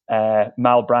enough,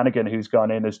 Mal Brannigan, who's gone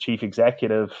in as chief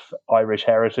executive, Irish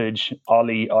heritage,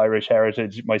 Ollie, Irish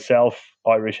heritage, myself,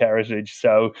 Irish heritage.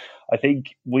 So I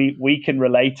think we can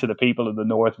relate to the people in the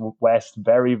Northwest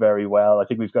very, very well. I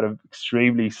think we've got an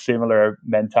extremely similar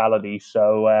mentality.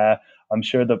 So I'm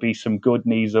sure there'll be some good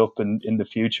knees up in the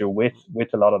future with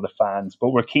a lot of the fans.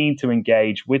 But we're keen to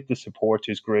engage with the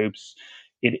supporters groups.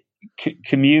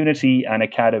 Community and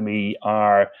academy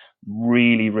are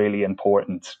really, really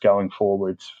important going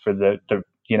forwards for the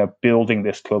building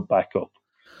this club back up.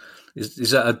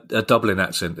 Is that a Dublin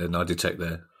accent then I detect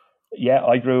there? Yeah,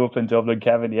 I grew up in Dublin,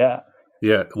 Kevin, yeah.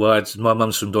 Yeah, well, my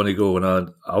mum's from Donegal,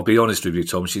 and I'll be honest with you,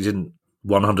 Tom, she didn't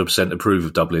 100% approve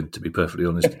of Dublin, to be perfectly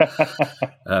honest.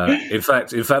 In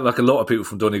fact, like a lot of people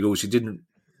from Donegal, she didn't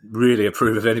really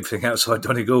approve of anything outside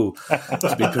Donegal,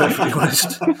 to be perfectly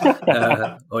honest.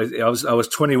 I was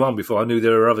 21 before I knew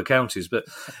there were other counties, but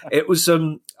it was,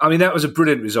 that was a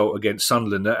brilliant result against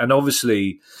Sunderland. And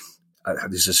obviously,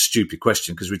 this is a stupid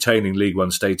question because retaining League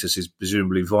One status is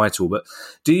presumably vital, but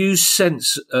do you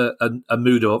sense a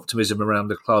mood of optimism around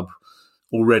the club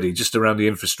already, just around the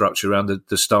infrastructure, around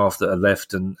the staff that are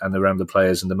left and around the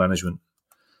players and the management?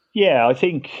 Yeah, I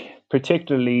think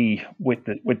particularly with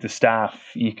the staff,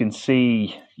 you can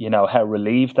see, how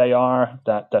relieved they are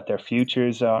that their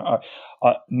futures are.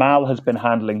 Mal has been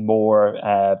handling more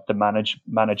the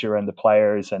manager and the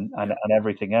players and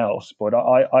everything else, but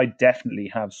I definitely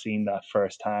have seen that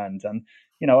firsthand, and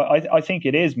I think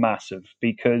it is massive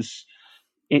because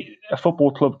a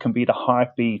football club can be the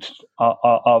heartbeat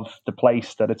of the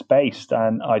place that it's based,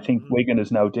 and I think Wigan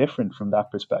is no different from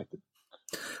that perspective.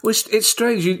 Well, it's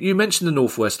strange. You mentioned the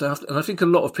Northwest, and I think a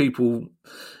lot of people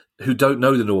who don't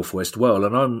know the Northwest well,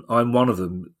 and I'm one of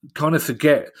them, kind of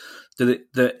forget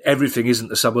that everything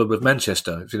isn't a suburb of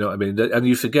Manchester, if you know what I mean. And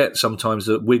you forget sometimes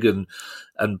that Wigan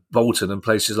and Bolton and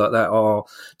places like that are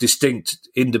distinct,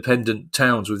 independent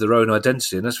towns with their own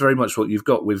identity, and that's very much what you've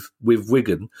got with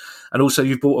Wigan. And also,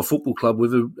 you've bought a football club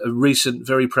with a recent,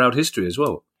 very proud history as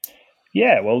well.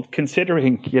 Yeah, well,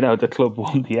 considering the club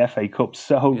won the FA Cup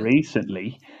so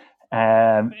recently,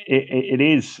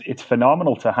 it's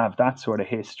phenomenal to have that sort of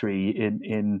history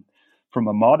in from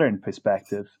a modern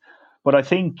perspective. But I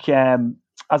think,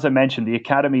 as I mentioned, the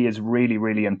academy is really,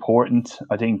 really important.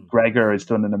 I think Gregor has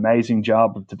done an amazing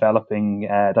job of developing.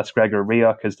 That's Gregor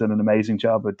Rioch has done an amazing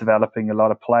job of developing a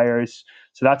lot of players.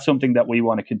 So that's something that we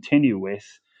want to continue with.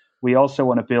 We also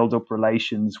want to build up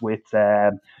relations with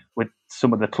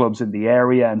some of the clubs in the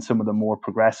area and some of the more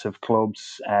progressive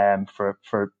clubs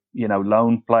for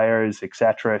loan players,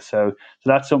 etc. So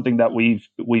that's something that we've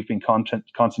been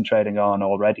concentrating on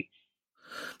already.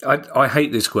 I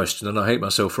hate this question and I hate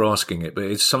myself for asking it, but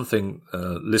it's something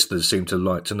listeners seem to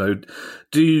like to know.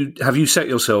 Have you set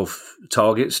yourself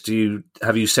targets?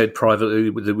 Have you said privately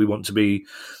that we want to be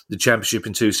the Championship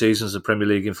in 2 seasons, the Premier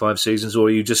League in 5 seasons, or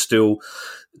are you just still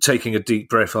taking a deep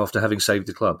breath after having saved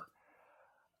the club?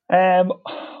 I'm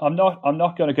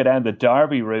not going to go down the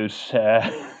Derby route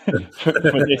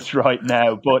for this right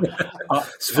now, but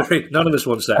none of us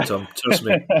wants that, Tom. Trust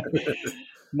me.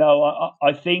 No,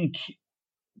 I think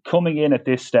coming in at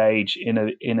this stage in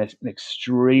an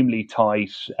extremely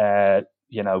tight,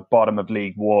 bottom of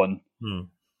League One,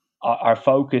 our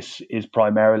focus is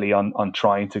primarily on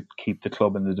trying to keep the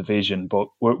club in the division, but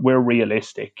we're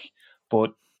realistic.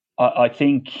 But I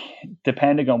think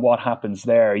depending on what happens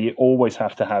there, you always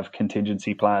have to have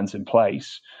contingency plans in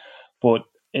place. But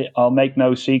I'll make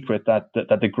no secret that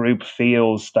the group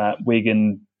feels that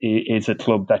Wigan is a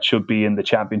club that should be in the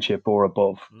Championship or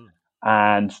above,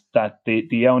 and that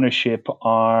the ownership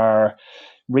are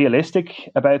realistic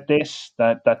about this.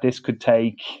 That this could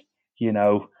take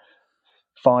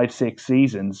 5-6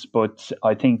 seasons, but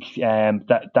I think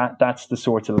that's the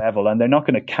sort of level, and they're not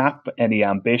going to cap any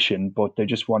ambition, but they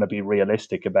just want to be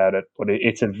realistic about it. But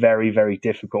it's a very, very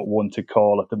difficult one to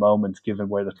call at the moment, given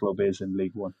where the club is in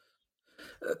League One.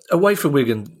 Away from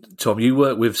Wigan, Tom, you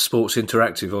work with Sports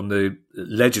Interactive on the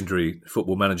legendary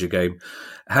Football Manager game.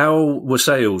 How were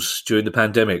sales during the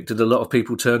pandemic? Did a lot of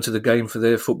people turn to the game for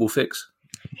their football fix?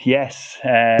 Yes,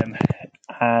 and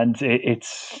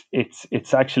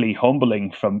it's actually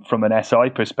humbling from an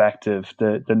SI perspective.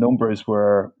 The numbers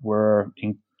were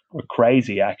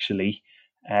crazy, actually,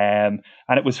 and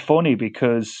it was funny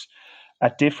because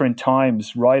at different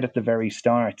times, right at the very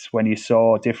start, when you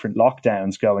saw different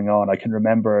lockdowns going on, I can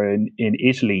remember in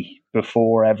Italy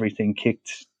before everything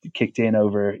kicked in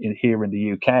over here in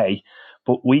the UK,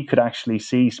 but we could actually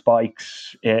see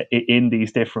spikes in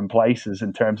these different places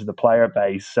in terms of the player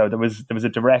base. So there was a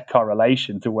direct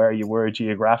correlation to where you were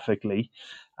geographically,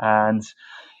 and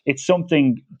it's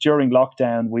something during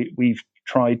lockdown we've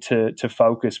tried to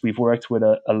focus. We've worked with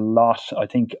a lot, I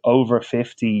think over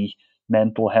 50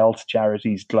 mental health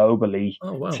charities globally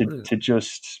to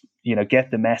just get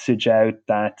the message out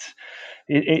that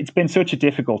it's been such a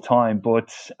difficult time, but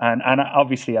and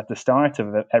obviously at the start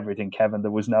of everything, Kevin,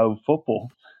 there was no football,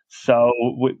 so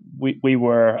we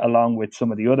were, along with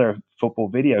some of the other football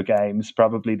video games,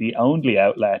 probably the only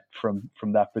outlet from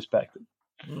that perspective.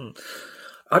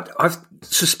 I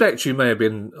suspect you may have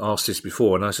been asked this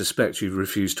before, and I suspect you've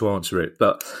refused to answer it,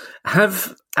 but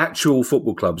have actual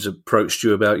football clubs approached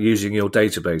you about using your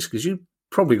database? Because you've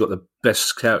probably got the best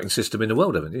scouting system in the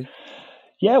world, haven't you?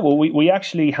 Yeah, well, we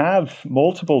actually have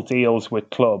multiple deals with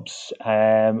clubs.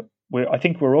 I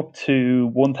think we're up to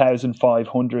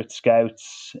 1,500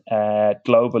 scouts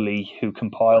globally who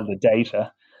compile the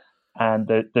data, and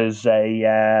there's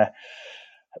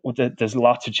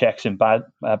lots of checks and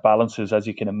balances, as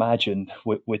you can imagine,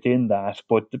 within that.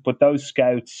 But those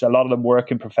scouts, a lot of them work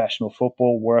in professional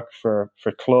football, work for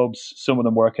clubs. Some of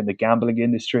them work in the gambling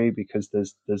industry because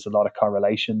there's a lot of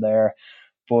correlation there.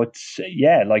 But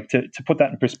yeah, like to put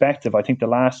that in perspective, I think the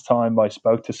last time I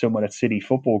spoke to someone at City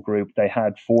Football Group, they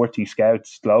had 40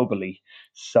 scouts globally.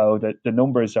 So the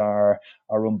numbers are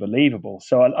unbelievable.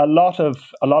 So a lot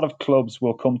of clubs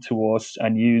will come to us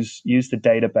and use the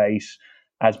database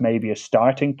as maybe a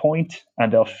starting point,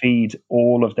 and they'll feed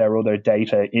all of their other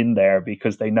data in there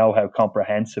because they know how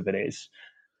comprehensive it is.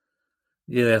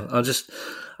 Yeah, I was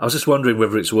just wondering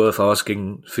whether it's worth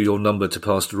asking for your number to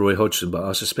pass to Roy Hodgson, but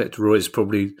I suspect Roy's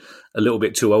probably a little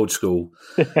bit too old school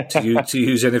to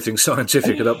use anything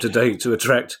scientific and up to date to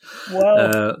attract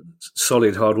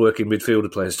solid, hard-working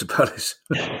midfielder players to Palace.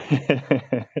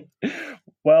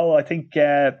 Well, I think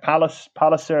Palace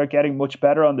are getting much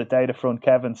better on the data front,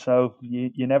 Kevin, so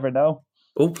you never know.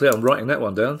 Oh, yeah, I'm writing that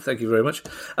one down. Thank you very much.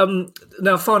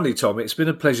 Now, finally, Tom, it's been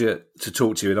a pleasure to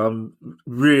talk to you, and I'm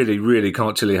really, really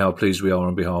can't tell you how pleased we are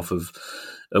on behalf of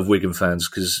Wigan fans,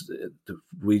 because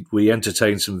we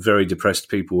entertained some very depressed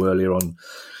people earlier on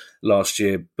last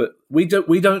year, but we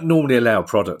don't normally allow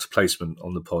product placement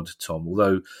on the pod, Tom,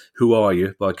 although Who Are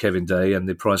You by Kevin Day and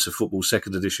The Price of Football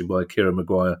second edition by Kieran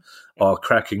Maguire are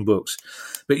cracking books.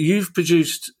 But you've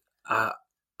produced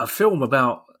a film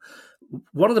about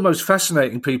one of the most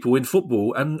fascinating people in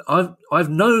football, and I've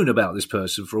known about this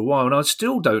person for a while, and I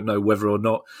still don't know whether or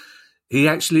not he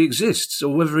actually exists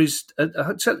or whether he's...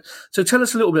 So tell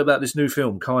us a little bit about this new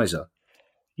film, Kaiser.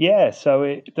 Yeah,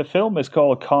 so the film is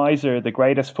called Kaiser, the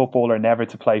Greatest Footballer Never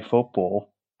to Play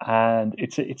Football. And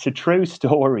it's a true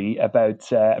story about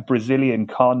a Brazilian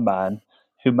con man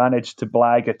who managed to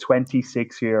blag a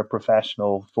 26-year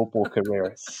professional football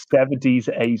career, 70s,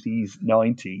 80s,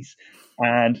 90s.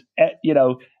 And,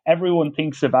 everyone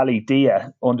thinks of Ali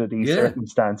Dia under these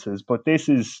circumstances, but this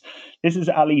is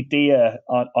Ali Dia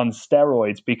on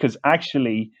steroids, because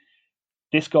actually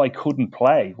this guy couldn't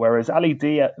play, whereas Ali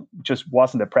Dia just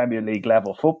wasn't a Premier League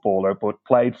level footballer, but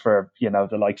played for,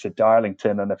 the likes of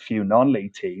Darlington and a few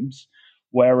non-league teams.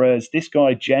 Whereas this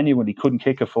guy genuinely couldn't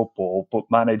kick a football, but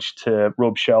managed to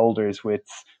rub shoulders with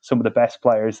some of the best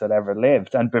players that ever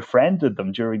lived and befriended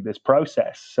them during this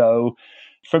process. So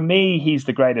for me, he's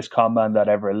the greatest con man that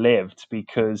ever lived,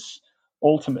 because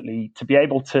ultimately to be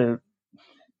able to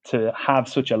to have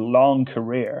such a long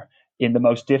career in the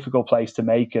most difficult place to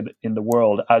make it in the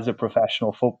world as a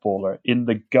professional footballer, in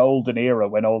the golden era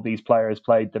when all these players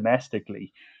played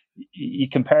domestically. You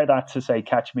compare that to, say,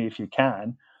 Catch Me If You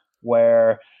Can,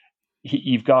 where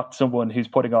you've got someone who's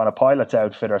putting on a pilot's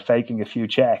outfit or faking a few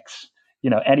checks.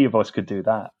 Any of us could do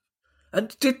that.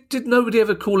 And did nobody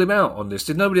ever call him out on this?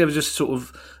 Did nobody ever just sort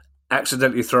of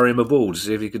accidentally throw him a ball to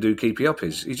see if he could do keepy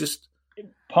uppies? He just...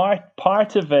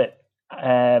 Part of it,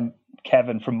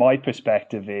 Kevin, from my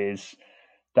perspective, is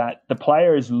that the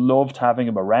players loved having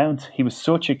him around. He was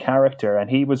such a character, and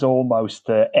he was almost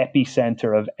the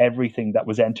epicenter of everything that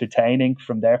was entertaining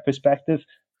from their perspective.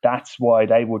 That's why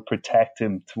they would protect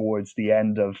him towards the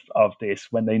end of this,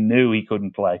 when they knew he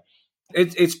couldn't play.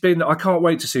 It's been... I can't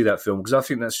wait to see that film, because I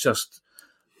think that's just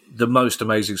the most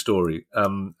amazing story.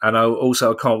 And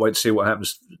I can't wait to see what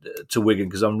happens to Wigan,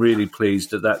 because I'm really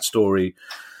pleased that story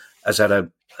has had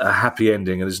a happy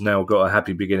ending and has now got a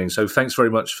happy beginning. So thanks very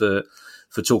much for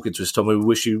talking to us, Tom. We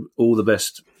wish you all the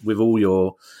best with all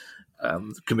your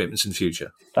commitments in the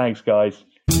future. Thanks, guys.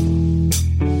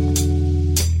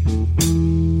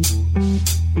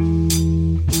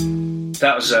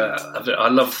 That was I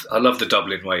love the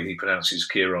Dublin way he pronounces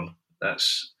Kieran.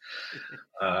 That's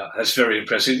very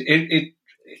impressive.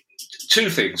 Two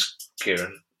things,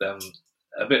 Kieran.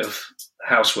 A bit of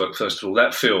housework first of all.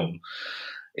 That film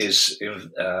is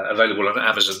available on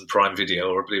Amazon Prime Video,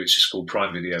 or I believe it's just called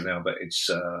Prime Video now. But it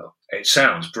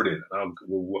sounds brilliant.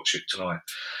 We'll watch it tonight.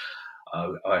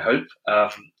 I hope.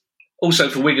 Also,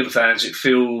 for Wigan fans, it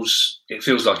feels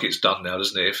like it's done now,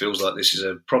 doesn't it? It feels like this is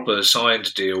a proper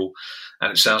signed deal,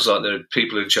 and it sounds like there are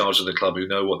people in charge of the club who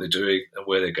know what they're doing and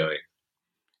where they're going.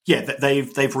 Yeah,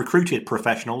 they've recruited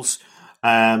professionals.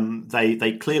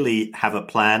 They clearly have a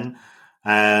plan.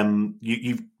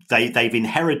 They've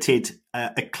inherited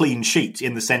a clean sheet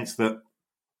in the sense that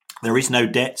there is no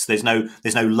debts, there's no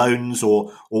loans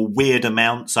or weird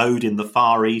amounts owed in the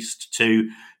Far East to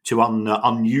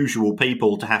unusual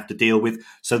people to have to deal with.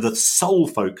 So the sole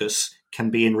focus can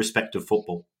be in respect of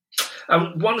football.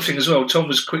 One thing as well, Tom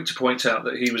was quick to point out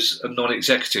that he was a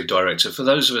non-executive director. For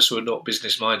those of us who are not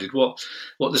business-minded, what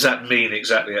does that mean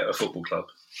exactly at a football club?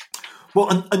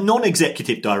 Well, a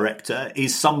non-executive director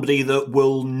is somebody that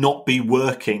will not be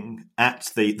working at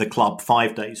the club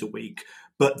 5 days a week,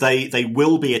 but they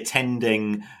will be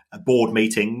attending board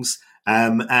meetings.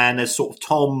 And as sort of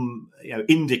Tom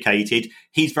indicated,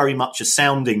 he's very much a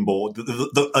sounding board.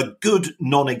 A good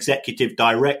non-executive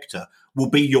director will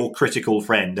be your critical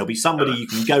friend. There'll be somebody you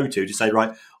can go to say,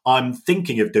 right, I'm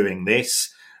thinking of doing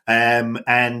this. And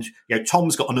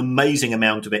Tom's got an amazing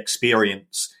amount of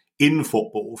experience in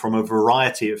football from a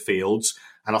variety of fields,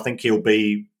 and I think he'll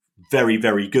be very,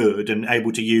 very good and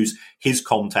able to use his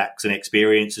contacts and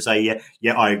experience to say,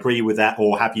 yeah, I agree with that,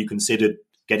 or have you considered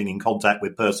getting in contact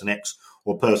with person X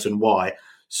or person Y?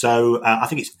 So I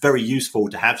think it's very useful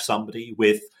to have somebody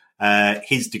with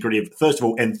his degree of, first of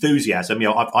all, enthusiasm.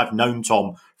 I've known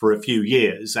Tom for a few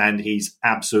years, and he's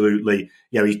absolutely,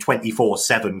 he's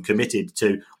 24/7 committed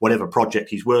to whatever project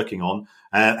he's working on,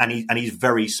 and he's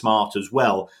very smart as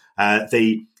well.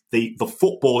 The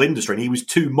football industry, and he was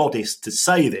too modest to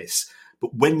say this,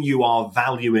 but when you are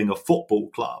valuing a football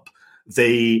club,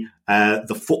 the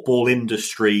football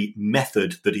industry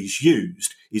method that is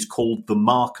used is called the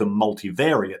Markham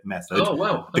multivariate method. Oh,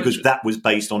 wow. Because that was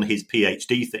based on his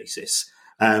PhD thesis.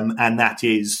 And that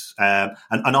is,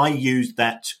 and I used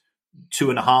that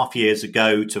 2.5 years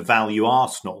ago to value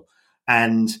Arsenal.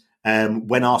 And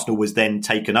when Arsenal was then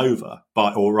taken over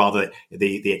by, or rather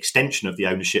the extension of the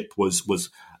ownership was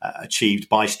achieved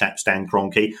by Stan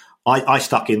Kroenke, I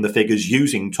stuck in the figures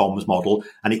using Tom's model,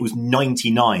 and it was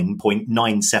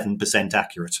 99.97%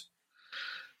 accurate.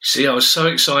 See, I was so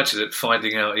excited at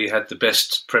finding out he had the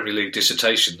best Premier League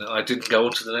dissertation that I didn't go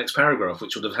on to the next paragraph,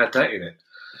 which would have had that in it.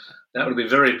 That would have been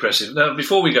very impressive. Now,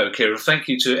 before we go, Kieran, thank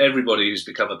you to everybody who's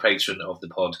become a patron of the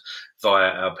pod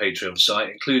via our Patreon site,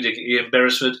 including Ian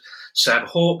Beresford, Sam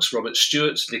Hawkes, Robert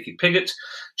Stewart, Nicky Piggott,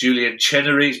 Julian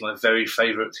Chenery, my very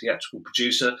favourite theatrical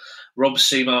producer, Rob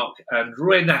Seamark, and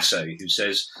Roy Nassay, who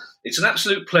says, "It's an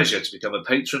absolute pleasure to become a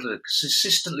patron of the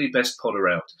consistently best pod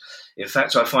around. In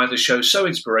fact, I find the show so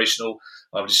inspirational,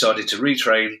 I've decided to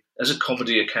retrain as a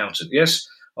comedy accountant. Yes,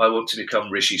 I want to become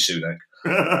Rishi Sunak."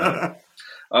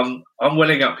 I'm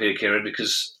welling up here, Kieran,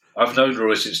 because I've known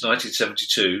Roy since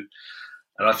 1972,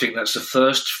 and I think that's the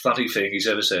first funny thing he's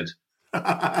ever said.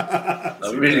 I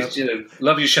really,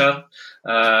 love you, Sean.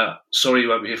 Sorry you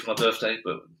won't be here for my birthday,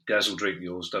 but Gaz will drink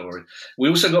yours, don't worry. We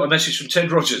also got a message from Ted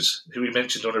Rogers, who we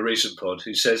mentioned on a recent pod,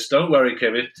 who says, "Don't worry,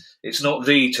 Kevin, it's not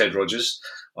the Ted Rogers.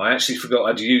 I actually forgot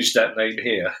I'd used that name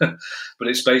here, but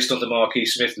it's based on the Marquis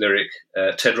Smith lyric,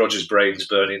 Ted Rogers' brains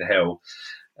burn in hell.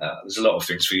 There's a lot of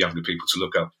things for younger people to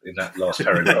look up in that last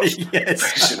paragraph,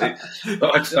 basically.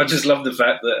 But I just love the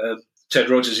fact that Ted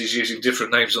Rogers is using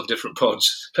different names on different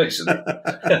pods, basically.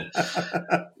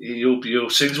 Your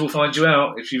sins will find you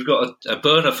out. If you've got a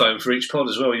burner phone for each pod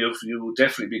as well, you will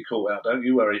definitely be caught out, don't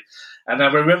you worry. And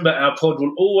now remember, our pod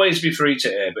will always be free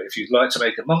to air, but if you'd like to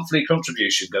make a monthly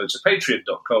contribution, go to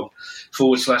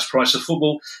patreon.com/Price of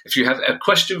Football. If you have a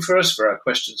question for us for our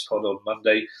questions pod on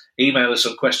Monday, email us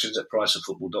on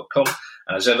questions@priceoffootball.com.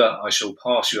 And as ever, I shall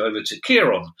pass you over to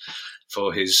Kieran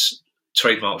for his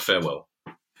trademark farewell.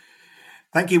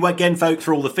 Thank you again, folks,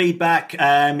 for all the feedback.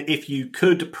 If you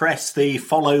could press the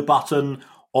follow button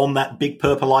on that big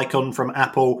purple icon from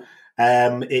Apple,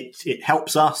 it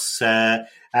helps us.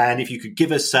 And if you could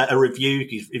give us a review,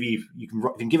 if you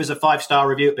can give us a 5-star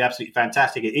review, it'd be absolutely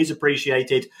fantastic. It is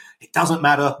appreciated. It doesn't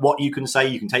matter what you can say.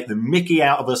 You can take the mickey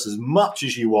out of us as much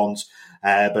as you want.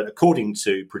 But according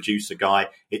to producer Guy,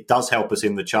 it does help us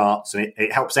in the charts, and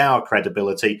it helps our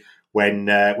credibility when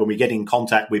we get in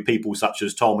contact with people such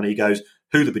as Tom, and he goes,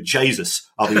 "Who the bejesus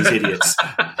are these idiots?"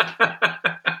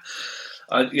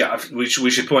 We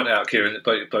should point out, Kieran,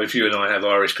 that both you and I have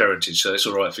Irish parentage, so it's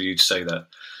all right for you to say that.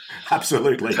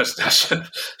 Absolutely. That's for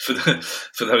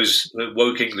those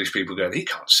woke English people going, he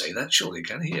can't say that, surely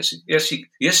can he? Yes, he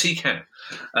can.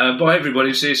 Bye,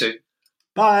 everybody. See you soon.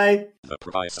 Bye. The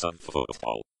Price of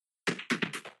Football.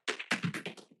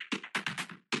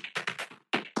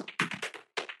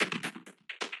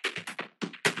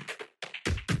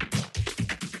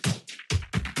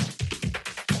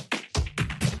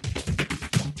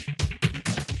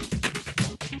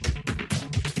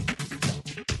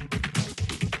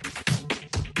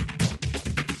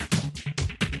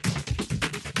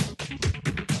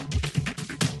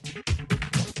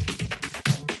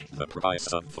 The Price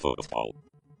of Football.